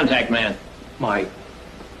 Who's your contact man? My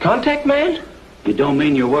contact man? You don't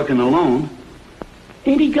mean you're working alone?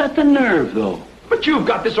 Ain't he got the nerve, though? But you've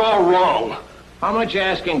got this all wrong. How much you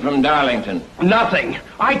asking from Darlington? Nothing.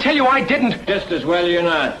 I tell you I didn't. Just as well you're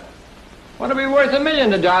not. What'll be worth $1 million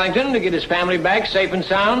to Darlington to get his family back safe and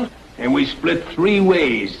sound? And we split 3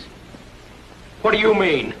 ways. What do you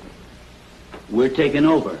mean? We're taking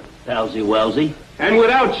over, Palsy Welsey. And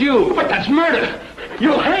without you. But that's murder.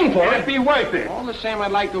 You'll hang for It'd it. be worth it. All the same,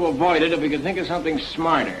 I'd like to avoid it if we could think of something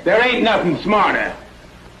smarter. There ain't nothing smarter.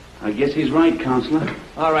 I guess he's right, Counselor.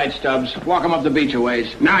 All right, Stubbs. Walk him up the beach a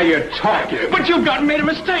ways. Now you're talking. But you've got made a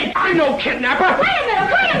mistake. I'm no kidnapper.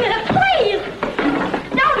 Wait a minute, please!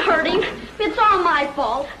 Don't hurt him. It's all my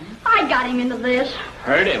fault. I got him into this.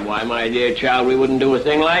 Hurt him? Why, my dear child, we wouldn't do a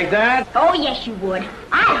thing like that. Oh, yes, you would.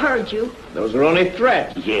 I heard you. Those were only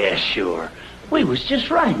threats. Yeah, sure. We was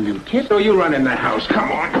just riding them, kid. So you run in the house.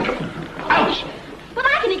 Come on. Ouch. But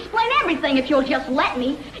I can explain everything if you'll just let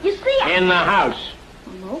me. You see, In the house.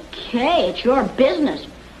 Okay, it's your business.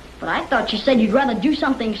 But I thought you said you'd rather do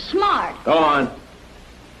something smart. Go on.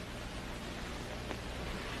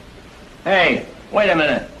 Hey, wait a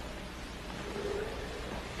minute.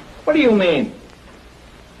 What do you mean?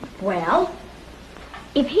 Well,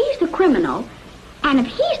 if he's the criminal, and if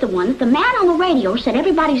he's the one that the man on the radio said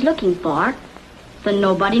everybody's looking for, then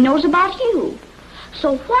nobody knows about you.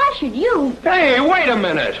 So why should you... Hey, wait a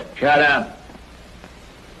minute. Shut up.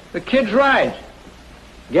 The kid's right.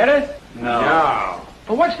 Get it? No.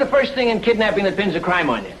 Well, what's the first thing in kidnapping that pins a crime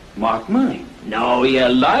on you? Mark money. No, you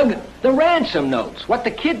lug. The ransom notes. What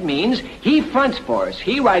the kid means, he fronts for us.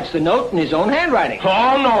 He writes the note in his own handwriting.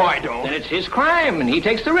 Oh, no, I don't. Then it's his crime, and he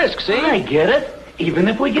takes the risk, see? I get it. Even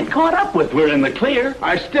if we get caught up with, we're in the clear.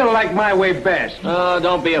 I still like my way best. Oh,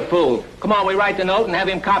 don't be a fool. Come on, we write the note and have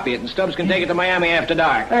him copy it, and Stubbs can take it to Miami after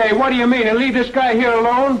dark. Hey, what do you mean? And leave this guy here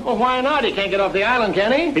alone? Well, why not? He can't get off the island,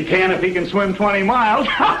 can he? He can if he can swim 20 miles.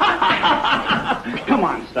 Come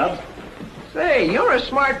on, Stubbs. Say, you're a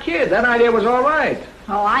smart kid. That idea was all right.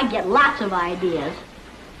 Oh, I get lots of ideas.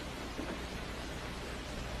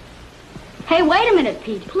 Hey, wait a minute,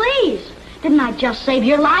 Pete, please. Didn't I just save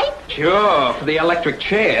your life? Sure, for the electric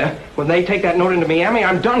chair. When they take that note into Miami,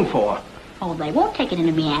 I'm done for. Oh, they won't take it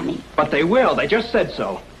into Miami. But they will. They just said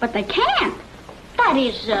so. But they can't. That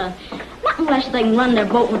is, not unless they can run their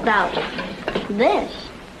boat without this.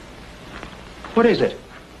 What is it?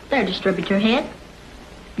 Their distributor head.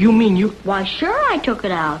 You mean you... Why, sure, I took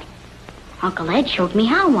it out. Uncle Ed showed me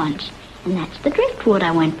how once. And that's the driftwood I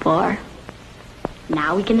went for.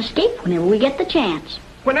 Now we can escape whenever we get the chance.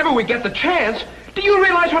 Whenever we get the chance, do you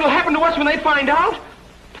realize what'll happen to us when they find out?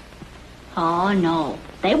 Oh, no.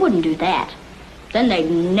 They wouldn't do that. Then they'd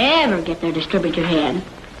never get their distributor head.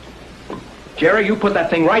 Jerry, you put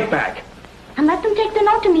that thing right back. And let them take the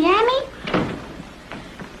note to Miami?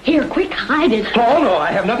 Here, quick, hide it. Oh, no,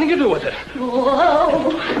 I have nothing to do with it.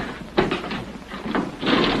 Whoa.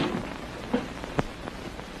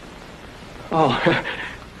 Oh,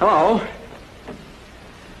 hello.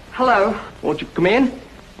 Hello. Won't you come in?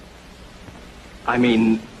 I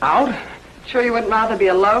mean, out? Sure you wouldn't rather be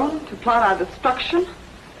alone to plot our destruction?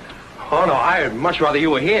 Oh, no, I'd much rather you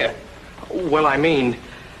were here. Well, I mean,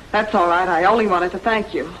 That's all right. I only wanted to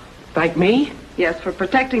thank you. thank me? Yes, for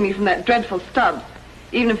protecting me from that dreadful Stubbs.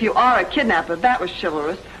 Even if you are a kidnapper, that was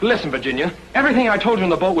chivalrous. Listen, Virginia, everything I told you in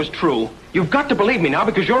the boat was true. You've got to believe me now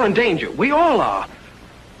because you're in danger. We all are.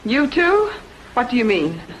 You too? What do you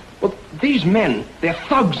mean? Well, these men, they're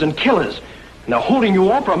thugs and killers. And they're holding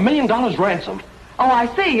you all for $1 million ransom. Oh,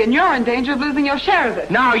 I see. And you're in danger of losing your share of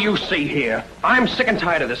it. Now you see here. I'm sick and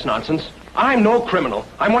tired of this nonsense. I'm no criminal.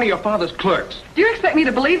 I'm one of your father's clerks. Do you expect me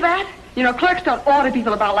to believe that? You know, clerks don't order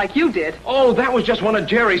people about like you did. Oh, that was just one of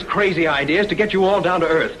Jerry's crazy ideas to get you all down to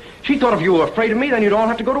earth. She thought if you were afraid of me, then you'd all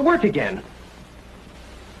have to go to work again.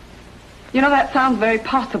 You know, that sounds very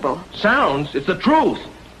possible. Sounds, it's the truth.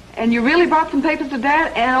 And you really brought some papers to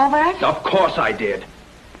Dad and all that? Of course I did.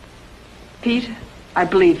 Pete, I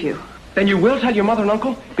believe you. Then you will tell your mother and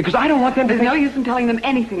uncle? Because I don't want them to There's no use in telling them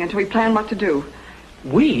anything until we plan what to do.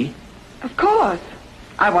 We? Of course.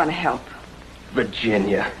 I want to help.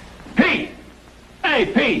 Virginia. Pete! Hey,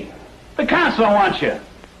 Pete! The consul wants you.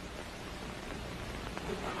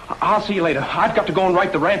 I'll see you later. I've got to go and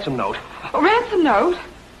write the ransom note. A ransom note?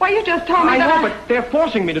 Why, you just told me I that know, but they're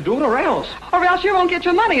forcing me to do it or else. Or else you won't get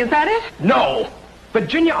your money, is that it? No!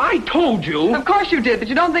 Virginia, I told you. Of course you did, but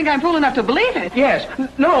you don't think I'm fool enough to believe it. Yes.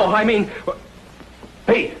 No, I mean...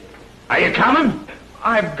 Pete, are you coming?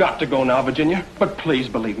 I've got to go now, Virginia. But please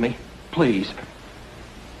believe me. Please.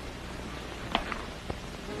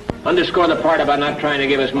 Underscore the part about not trying to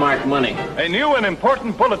give us Mark money. A new and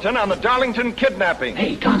important bulletin on the Darlington kidnapping.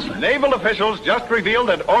 Hey, Consul. Naval officials just revealed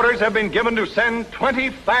that orders have been given to send 20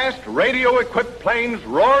 fast radio-equipped planes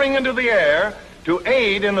roaring into the air to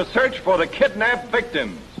aid in the search for the kidnapped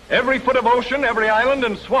victims. Every foot of ocean, every island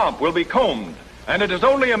and swamp will be combed, and it is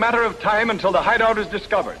only a matter of time until the hideout is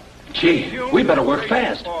discovered. Gee, we better work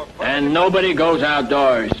fast. And nobody goes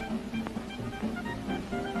outdoors.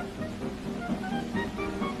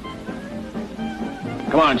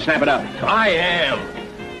 Come on, snap it up. I am.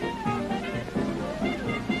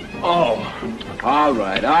 Oh. All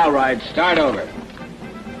right. Start over.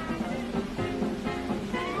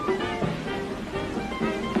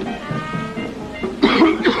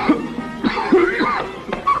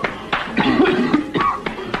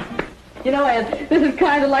 You know, Ed, this is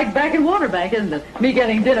kind of like back in Waterbank, isn't it? Me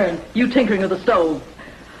getting dinner and you tinkering with the stove.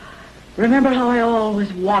 Remember how I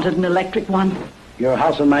always wanted an electric one? Your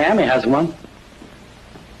house in Miami has one.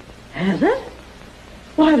 Has it?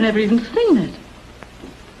 Well, I've never even seen it.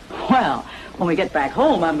 Well, when we get back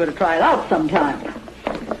home, I'm going to try it out sometime.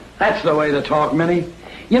 That's the way to talk, Minnie.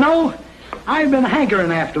 You know, I've been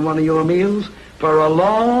hankering after one of your meals for a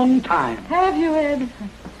long time. Have you, Ed?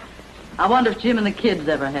 I wonder if Jim and the kids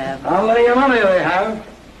ever have. I'll lay you money they have.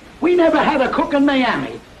 We never had a cook in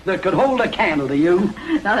Miami that could hold a candle to you.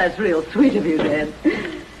 Now, that's real sweet of you, Ed.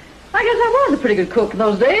 I guess I was a pretty good cook in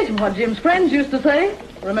those days, from what Jim's friends used to say.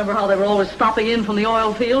 Remember how they were always stopping in from the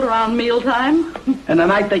oil field around mealtime? And the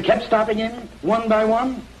night they kept stopping in, one by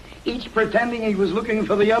one, each pretending he was looking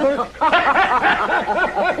for the other.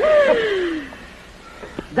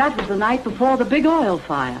 That was the night before the big oil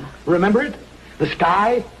fire. Remember it? The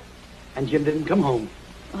sky, and Jim didn't come home.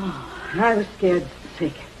 Oh, I was scared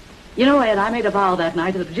sick. You know, Ed, I made a vow that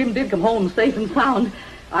night that if Jim did come home safe and sound,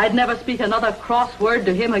 I'd never speak another cross word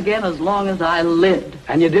to him again as long as I lived.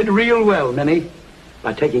 And you did real well, Minnie,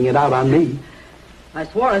 by taking it out on me. I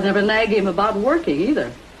swore I'd never nag him about working either.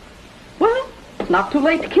 Well, it's not too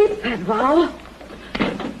late to keep that vow.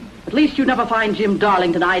 At least you never find Jim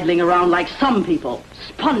Darlington idling around like some people,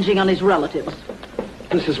 sponging on his relatives.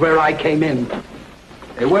 This is where I came in.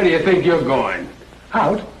 Hey, where do you think you're going?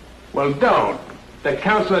 Out? Well, don't. The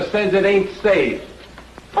counselor says it ain't safe.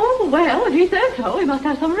 Oh, well, if he says so, he must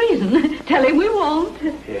have some reason. Tell him we won't.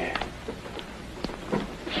 Yeah.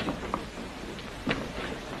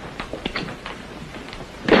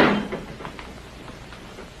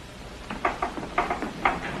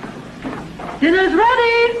 Dinner's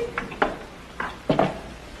ready.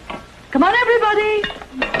 Come on, everybody.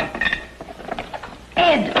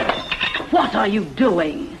 Ed, what are you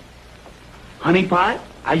doing? Honey pie,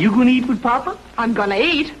 are you going to eat with Papa? I'm gonna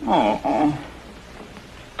eat. Oh.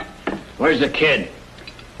 Where's the kid?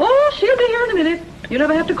 Oh, she'll be here in a minute. You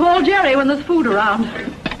never have to call Jerry when there's food around.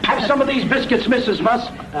 Have some of these biscuits, Mrs.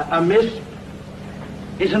 Miss.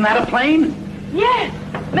 Isn't that a plane? Yes,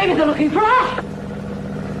 maybe they're looking for us.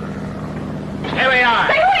 Here we are.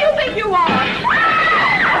 Say, who do you think you are?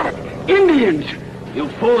 Indians! You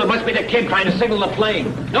fool, it must be the kid trying to signal the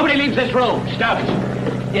plane. Nobody leaves this room. Stop it.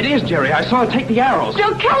 It is, Jerry. I saw him take the arrows.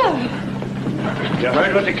 They'll kill him. You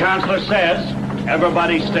heard what the counselor says.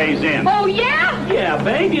 Everybody stays in. Oh, yeah? Yeah,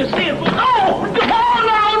 babe, you see it. Oh, no.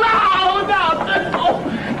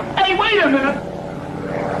 Hey, wait a minute.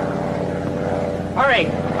 Hurry.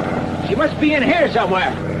 She must be in here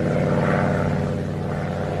somewhere.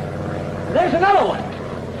 There's another one.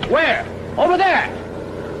 Where? Over there.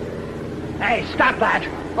 Hey, stop that.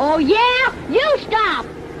 Oh, yeah? You stop.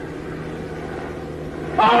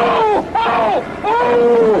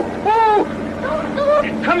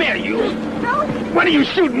 Come here, you. What are you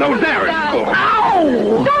shooting those arrows for?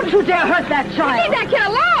 Ow! Don't you dare hurt that Leave child. that kid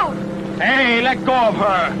alone. Hey, let go of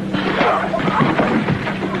her.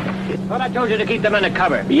 Thought I told you to keep them under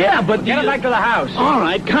cover. Yeah, but Get it back to the house. All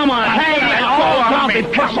right, come on. Hey, let don't be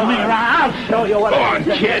pushing me around. I'll show you what Go on,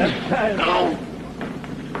 kid. No.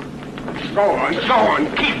 Go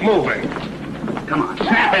on. Keep moving. Come on,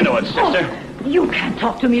 snap into it, sister. You can't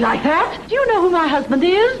talk to me like that. Do you know who my husband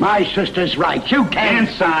is? My sister's right. You can't.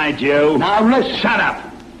 Inside, you. Now listen. Shut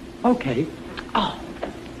up. Okay.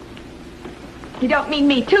 You don't mean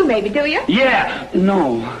me too, maybe, do you? Yeah.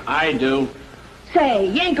 No. I do. Say,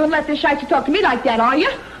 you ain't gonna let this shite talk to me like that, are you?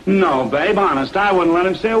 No, babe, honest, I wouldn't let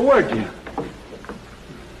him say a word to you.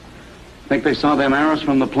 Think they saw them arrows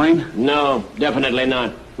from the plane? No, definitely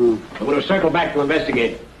not. I would have circled back to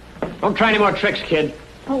investigate. Don't try any more tricks, kid.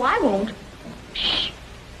 Oh, I won't. Shh.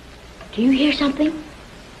 Do you hear something?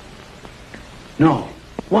 No.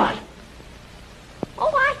 What?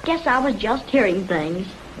 Oh, I guess I was just hearing things.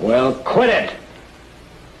 Well, quit it.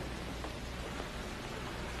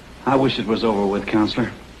 I wish it was over with,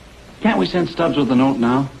 Counselor. Can't we send Stubbs with the note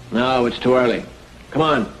now? No, it's too early. Come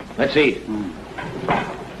on, let's eat.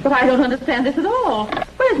 But I don't understand this at all.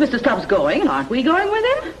 Where's Mr. Stubbs going? Aren't we going with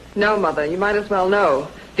him? No, Mother, you might as well know.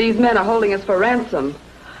 These men are holding us for ransom.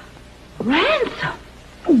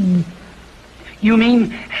 Ransom? You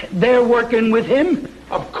mean they're working with him?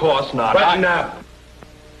 Of course not. Button up.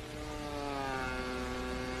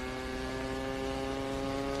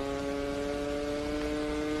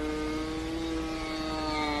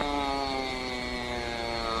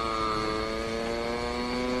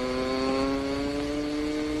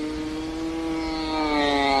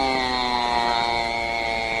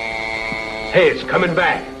 Hey, it's coming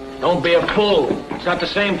back. Don't be a fool. It's not the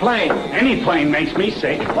same plane. Any plane makes me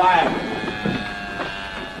sick. Quiet.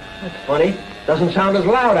 That's funny. Doesn't sound as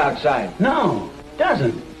loud outside. No,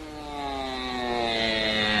 doesn't.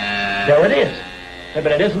 There it is. Hey,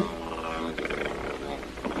 but it isn't.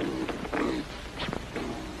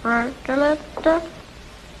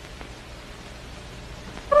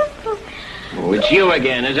 Oh, it's you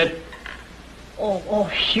again, is it?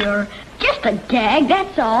 Oh, sure. Just a gag,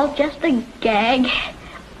 that's all. Just a gag.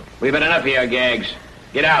 We've had enough of your gags.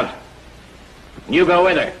 Get out. You go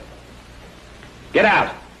with her. Get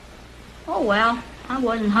out. Oh, well, I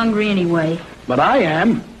wasn't hungry anyway. But I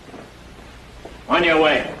am. On your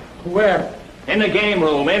way. Where? In the game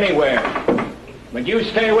room, anywhere. But you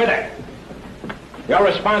stay with her. You're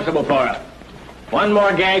responsible for her. One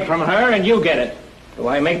more gag from her and you get it. Do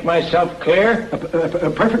I make myself clear?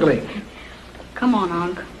 Perfectly. Come on,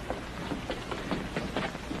 Unc.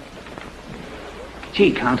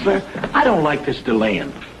 Gee, Counselor, I don't like this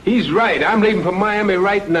delaying. He's right. I'm leaving for Miami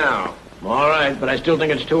right now. All right, but I still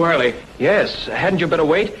think it's too early. Yes, hadn't you better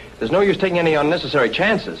wait? There's no use taking any unnecessary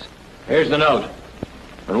chances. Here's the note.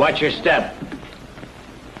 And watch your step.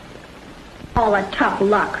 All the tough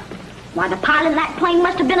luck. Why, the pilot of that plane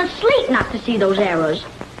must have been asleep not to see those arrows.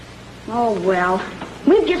 Oh, well,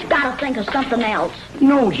 we've just got to think of something else.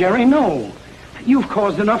 No, Jerry, no. You've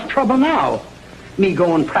caused enough trouble now. Me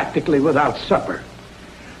going practically without supper.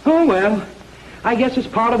 Oh, well, I guess it's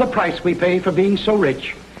part of the price we pay for being so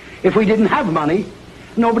rich. If we didn't have money,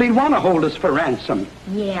 nobody'd want to hold us for ransom.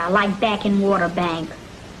 Yeah, like back in Waterbank.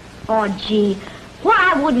 Oh, gee, what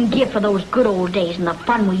I wouldn't give for those good old days and the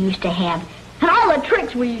fun we used to have. And all the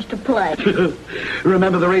tricks we used to play.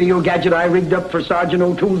 Remember the radio gadget I rigged up for Sergeant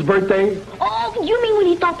O'Toole's birthday? Oh, you mean when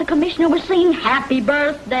he thought the commissioner was singing Happy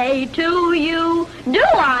Birthday to you? Do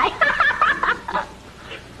I?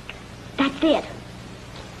 That's it.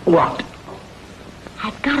 What?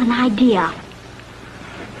 I've got an idea.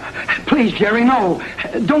 Please, Jerry, no.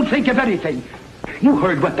 Don't think of anything. You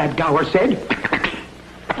heard what that Gower said.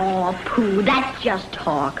 Oh, pooh, that's just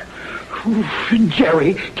talk.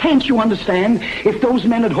 Jerry, can't you understand? If those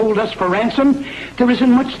men had hold us for ransom, there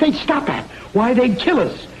isn't much they'd stop at. Why, they'd kill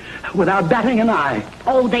us without batting an eye.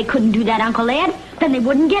 Oh, they couldn't do that, Uncle Ed. Then they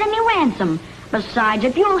wouldn't get any ransom. Besides,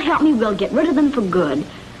 if you'll help me, we'll get rid of them for good.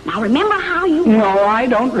 Now, remember how you... No, I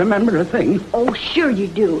don't remember a thing. Oh, sure you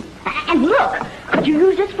do. And look, could you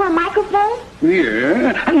use this for a microphone?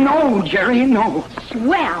 Yeah. No, Jerry, no.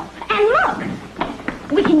 Swell. And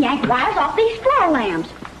look, we can yank wires off these floor lamps.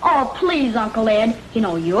 Oh, please, Uncle Ed. You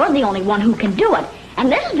know, you're the only one who can do it.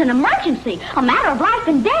 And this is an emergency, a matter of life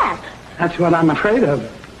and death. That's what I'm afraid of.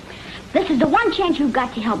 This is the one chance you've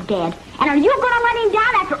got to help Dad. And are you going to let him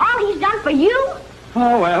down after all he's done for you?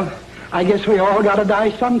 Oh, well, I guess we all got to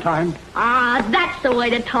die sometime. Ah, that's the way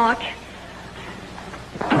to talk.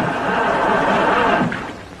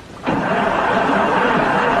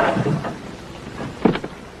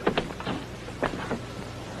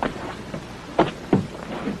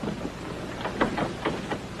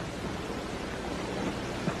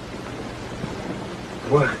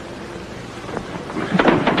 What?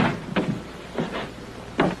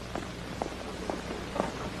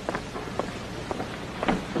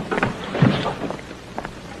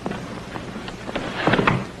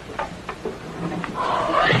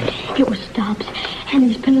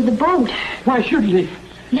 boat. Why shouldn't he?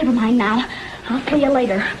 Never mind now. I'll see you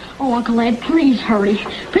later. Oh, Uncle Ed, please hurry.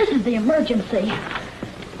 This is the emergency.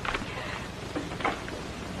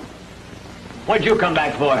 What'd you come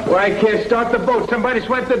back for? Why, I can't start the boat. Somebody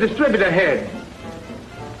swiped the distributor head.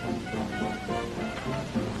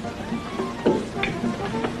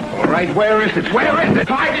 All right, where is it? Where is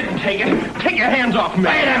it? I didn't take it. Take your hands off me.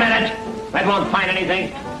 Wait a minute. That won't find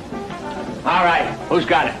anything. All right, who's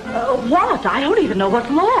got it? What? I don't even know what's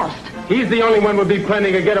lost. He's the only one would be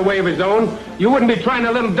planning a getaway of his own. You wouldn't be trying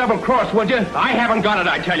a little double cross, would you? I haven't got it,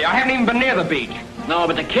 I tell you. I haven't even been near the beach. No,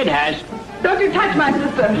 but the kid has. Don't you touch my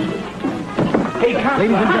sister. Hey,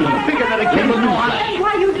 ladies and gentlemen, figure that a cable news.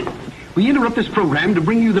 Why you... We interrupt this program to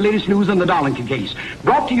bring you the latest news on the Darlington case.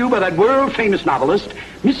 Brought to you by that world-famous novelist,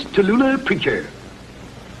 Miss Tallulah Treacher.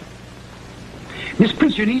 Miss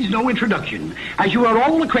Treacher needs no introduction, as you are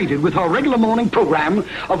all acquainted with her regular morning program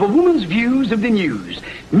of a woman's views of the news.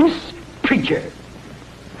 Miss Treacher.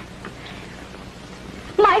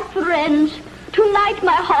 My friends, tonight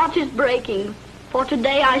my heart is breaking. For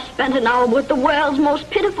today I spent an hour with the world's most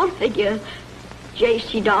pitiful figure,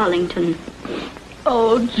 J.C. Darlington.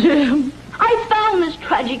 Oh, Jim. I found this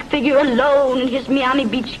tragic figure alone in his Miami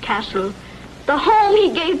Beach castle, the home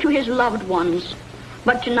he gave to his loved ones.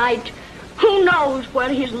 But tonight, who knows where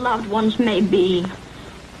his loved ones may be?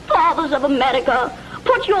 Fathers of America,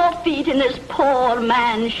 put your feet in this poor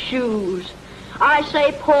man's shoes. I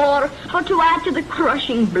say poor, for to add to the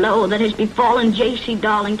crushing blow that has befallen J.C.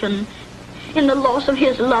 Darlington in the loss of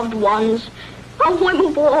his loved ones, a whim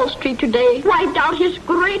of Wall Street today wiped out his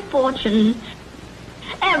great fortune.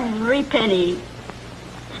 Every penny.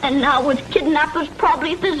 And now with kidnappers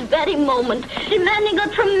probably at this very moment demanding a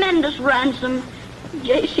tremendous ransom,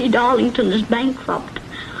 J.C. Darlington is bankrupt,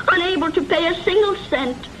 unable to pay a single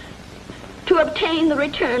cent to obtain the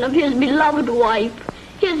return of his beloved wife,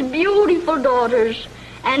 his beautiful daughters,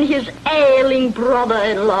 and his ailing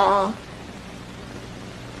brother-in-law.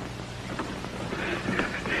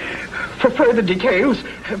 For further details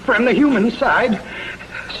from the human side,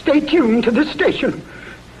 stay tuned to this station.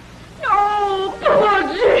 Oh, poor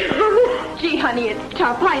Jim. Gee, honey, it's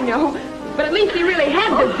tough, I know. But at least he really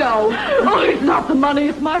had the dough. Oh, it's not the money,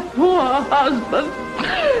 it's my poor husband.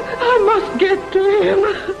 I must get to him.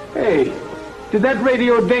 Hey, did that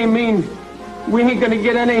radio dame mean we ain't gonna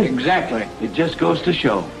get any? Exactly. It just goes to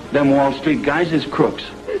show. Them Wall Street guys is crooks.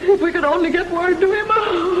 If we could only get word to him.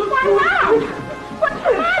 Why not? What's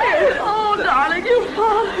the matter? Oh, darling, you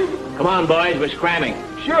father. Come on, boys, we're scramming.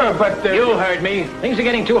 Sure, but... You heard me. Things are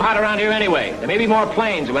getting too hot around here anyway. There may be more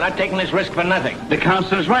planes, and we're not taking this risk for nothing. The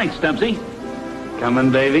counselor's right, Stumpsy.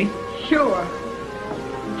 Coming, baby? Sure.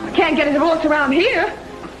 I can't get a divorce around here.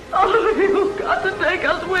 Oh, you've got to take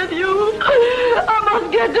us with you. I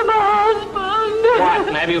must get to my husband. What?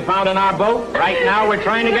 And have you found in our boat? Right now, we're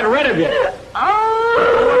trying to get rid of you. Oh.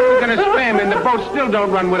 We're gonna spam in. The boats still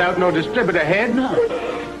don't run without no distributor head.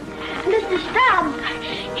 Mr.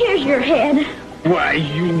 Stubbs, here's your head. Why,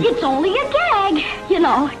 you... It's only a gag. You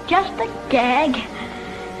know, just a gag.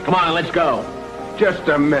 Come on, let's go. Just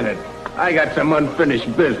a minute. I got some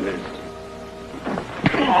unfinished business.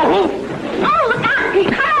 Oh, look out! He's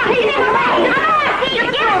in the way!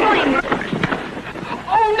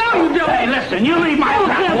 Oh, no, you don't. Hey, listen, you leave my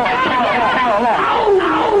pal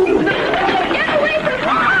alone. Get away from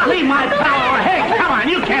him! Leave my pal alone. Hey, come on,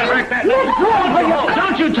 you can't hurt that.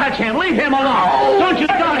 Don't you touch him. Leave him alone. Don't you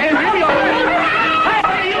touch him. Hey, you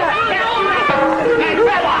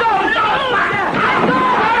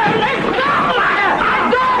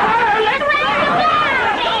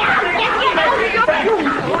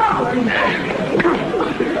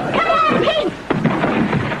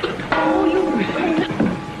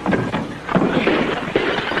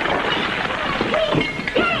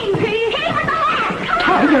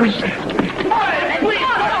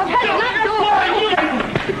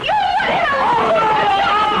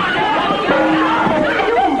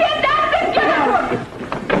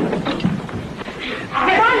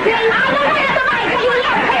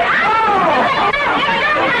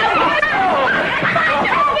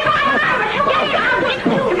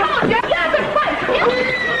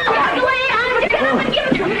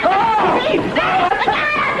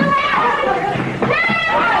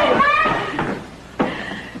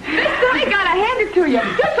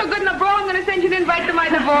You're so good in a brawl, I'm going to send you an invite to my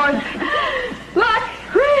divorce. Look.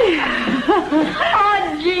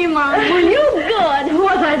 Oh, gee, Mom, were you good?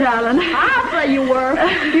 Was I, darling? I'll say you were.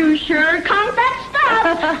 You sure conked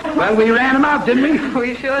that stuff. Well, we ran him out, didn't we?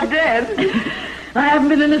 We sure did. I haven't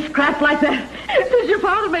been in a scrap like that since your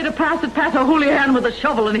father made a pass at Pat O'Houlihan with a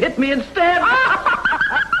shovel and hit me instead.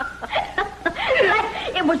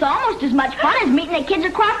 It was almost as much fun as meeting the kids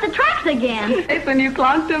across the tracks again. It's when you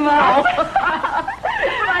clonked him out.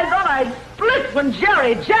 I thought I'd split when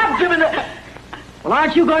Jerry jabbed him in the... Well,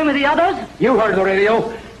 aren't you going with the others? You heard the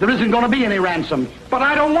radio. There isn't going to be any ransom. But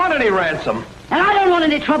I don't want any ransom. And I don't want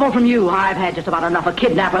any trouble from you. I've had just about enough of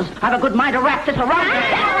kidnappers. I've a good mind to wrap this around.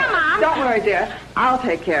 Mom. Don't worry, dear. I'll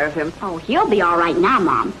take care of him. Oh, he'll be all right now,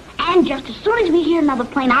 Mom. And just as soon as we hear another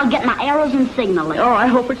plane, I'll get my arrows and signal it. Oh, I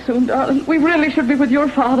hope it's soon, darling. We really should be with your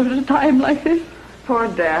father at a time like this. Poor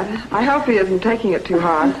Dad. I hope he isn't taking it too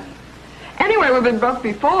hard. Anyway, we've been broke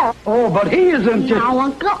before. Oh, but he isn't. Now,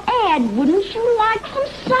 Uncle Ed, wouldn't you like some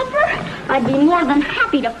supper? I'd be more than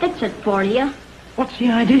happy to fix it for you. What's the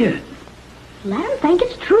idea? Let him think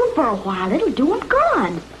it's true for a while. It'll do him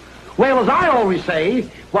good. Well, as I always say,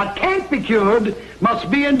 what can't be cured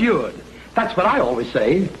must be endured. That's what I always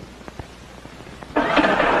say.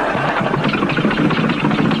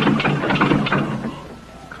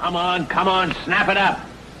 Come on, snap it up.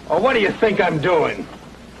 Oh, what do you think I'm doing?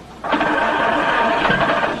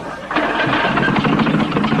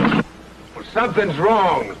 Well, something's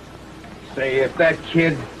wrong. Say, if that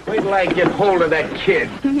kid... Wait till I get hold of that kid.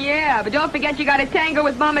 Yeah, but don't forget you got to tango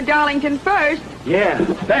with Mama Darlington first. Yeah,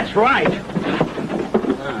 that's right.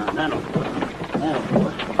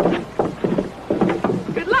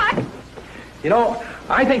 Good luck. You know,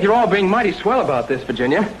 I think you're all being mighty swell about this,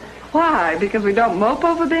 Virginia. Why? Because we don't mope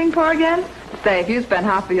over being poor again? Say, if you spent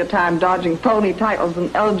half of your time dodging phony titles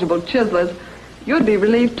and eligible chiselers, you'd be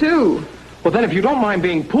relieved, too. Well, then, if you don't mind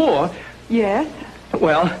being poor... Yes?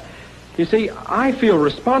 Well, you see, I feel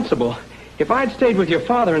responsible. If I'd stayed with your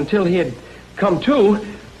father until he had come to,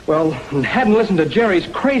 well, and hadn't listened to Jerry's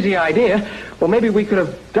crazy idea, well, maybe we could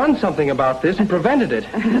have done something about this and prevented it.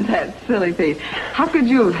 That's silly, Pete. How could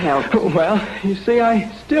you have helped? Well, you see, I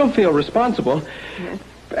still feel responsible. Yes.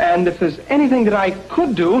 And if there's anything that I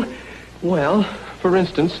could do, well, for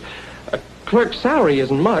instance, a clerk's salary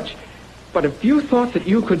isn't much, but if you thought that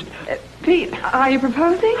you could... Pete, are you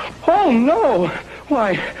proposing? Oh, no.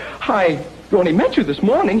 Why, I only met you this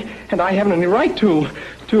morning, and I haven't any right to...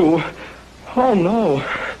 Oh, no.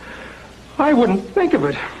 I wouldn't think of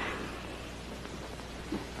it.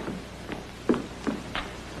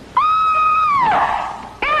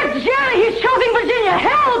 Aunt Jerry, he's choking Virginia.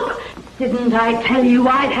 Help! Didn't I tell you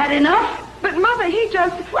I'd had enough? But, Mother, he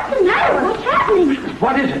just... What's the matter? What's happening?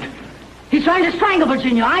 What is it? He's trying to strangle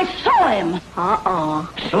Virginia. I saw him. Uh-oh.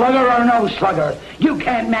 Slugger or no slugger, you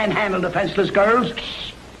can't manhandle defenseless girls.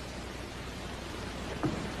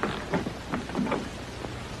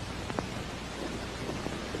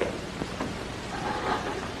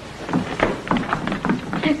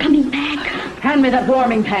 They're coming back. Hand me that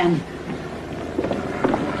warming pan.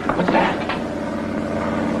 What's that?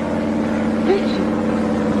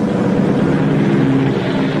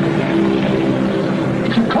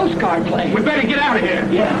 It's a Coast Guard plane. We better get out of here.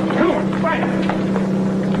 Yeah. Come on, quiet.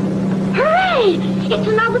 Hooray! It's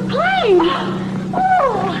another plane.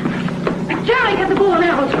 Oh! Jerry, get the bow and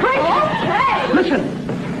arrows, quick! Okay. Listen,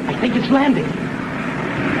 I think it's landing.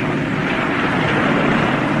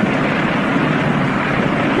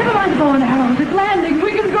 Never mind the bow and arrows. It's landing.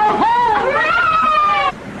 We can go home. Hooray!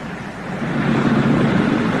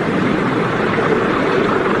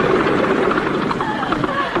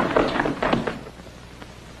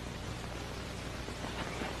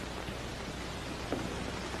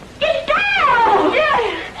 It's Dad! Yes!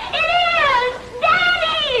 It is!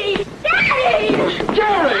 Daddy! Daddy!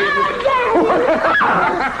 Jerry!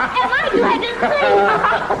 Am I glad to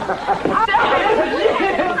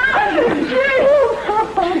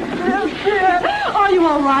Are you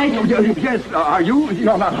all right? Yes, are you?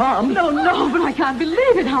 You're not harmed. No, but I can't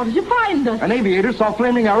believe it. How did you find us? An aviator saw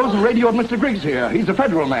flaming arrows and radioed Mr. Griggs here. He's a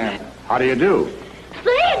federal man. How do you do? See,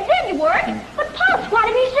 it did work. But Pops, why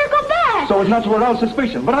did he circle back? So as not to arouse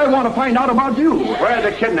suspicion. But I want to find out about you. Where are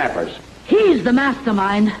the kidnappers? He's the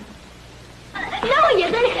mastermind. No, he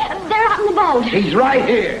isn't. They're out in the boat. He's right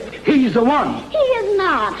here. He's the one. He is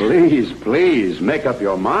not. Please, make up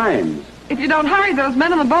your minds. If you don't hurry, those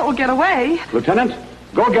men on the boat will get away. Lieutenant,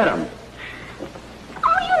 go get him.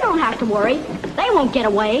 Oh, you don't have to worry. They won't get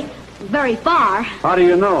away very far. How do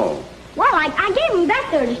you know? Well, I gave them back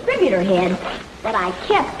their distributor head, but I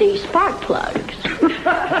kept these spark plugs. Put him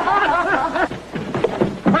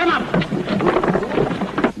up.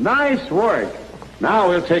 Nice work. Now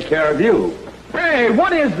we'll take care of you. Hey,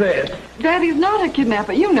 what is this? Daddy's not a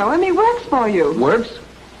kidnapper. You know him. He works for you. Works?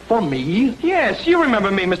 For me? Yes, you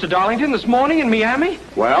remember me, Mr. Darlington, this morning in Miami?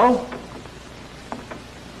 Well,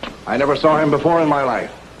 I never saw him before in my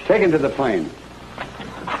life. take him to the plane.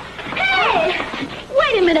 Hey!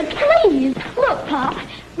 Wait a minute, please. Look, Pop.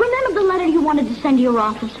 Remember the letter you wanted to send to your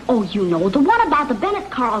office? Oh, you know, the one about the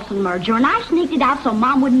Bennett-Carlson merger, and I sneaked it out so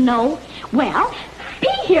Mom wouldn't know. Well, Pete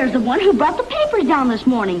here's the one who brought the papers down this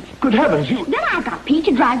morning. Good heavens, you... Then I got Pete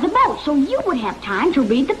to drive the boat, so you would have time to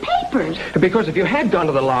read the papers. Because if you had gone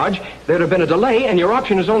to the lodge, there'd have been a delay, and your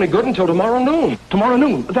option is only good until tomorrow noon. Tomorrow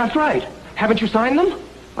noon, that's right. Haven't you signed them?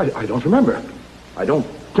 I don't remember. I don't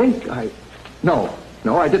think I... No,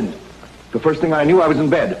 I didn't. The first thing I knew, I was in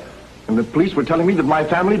bed. And the police were telling me that my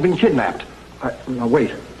family had been kidnapped. Now,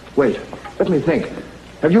 wait. Let me think.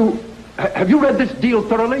 Have you read this deal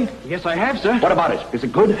thoroughly? Yes, I have, sir. What about it? Is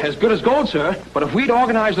it good? As good as gold, sir. But if we'd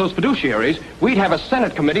organized those fiduciaries, we'd have a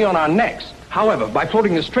Senate committee on our necks. However, by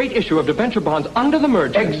floating the straight issue of debenture bonds under the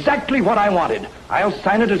merger... Exactly what I wanted. I'll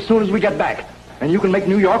sign it as soon as we get back. And you can make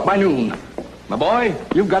New York by noon. My boy,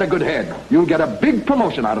 you've got a good head. You'll get a big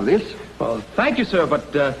promotion out of this. Well, thank you, sir,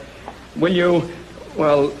 but, will you...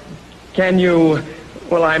 Well, can you...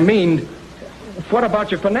 Well, I mean... What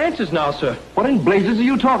about your finances now, sir? What in blazes are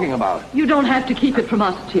you talking about? You don't have to keep it from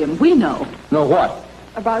us, Tim. We know. Know what?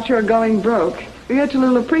 About your going broke. We heard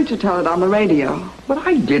Tallulah Preacher tell it on the radio. But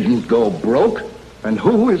I didn't go broke. And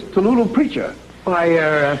who is Tallulah Preacher?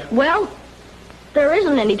 Well, there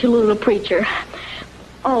isn't any Tallulah Preacher.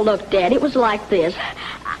 Oh, look, Dad, it was like this.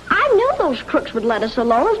 I knew those crooks would let us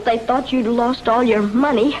alone if they thought you'd lost all your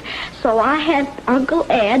money. So I had Uncle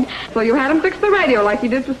Ed. So you had him fix the radio like you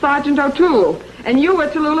did for Sergeant O'Toole. And you were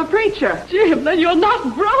Tallulah Preacher. Jim, then you're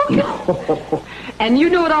not broke. No. And you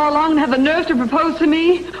knew it all along and had the nerve to propose to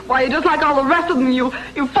me? Why, you're just like all the rest of them, you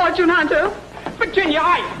fortune hunter. Virginia,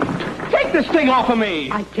 Take this thing off of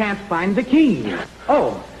me! I can't find the key.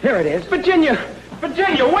 Oh, here it is. Virginia,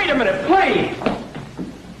 wait a minute, please!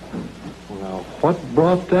 Now, what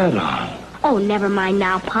brought that on? Oh, never mind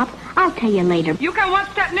now, Pop. I'll tell you later. You come one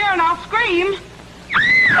step near and I'll scream.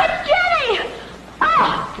 It's Jenny!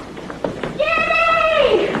 Oh!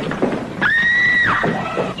 Jenny!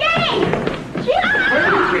 Jenny!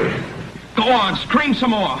 Go on, scream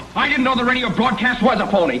some more. I didn't know the radio broadcast was a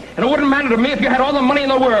phony, and it wouldn't matter to me if you had all the money in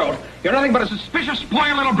the world. You're nothing but a suspicious,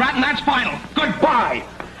 spoiled little brat, and that's final. Goodbye!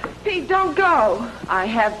 Pete, don't go. I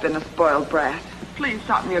have been a spoiled brat. Please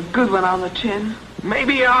stop me a good one on the chin.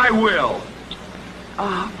 Maybe I will.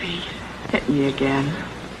 Oh, Pete, hit me again.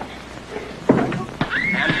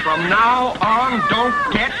 And from now on,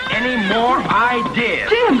 don't get any more ideas.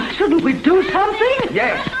 Jim, shouldn't we do something?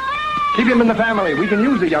 Yes. Keep him in the family. We can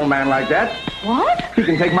use a young man like that. What? He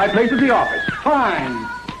can take my place at the office. Fine.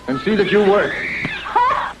 And see that you work.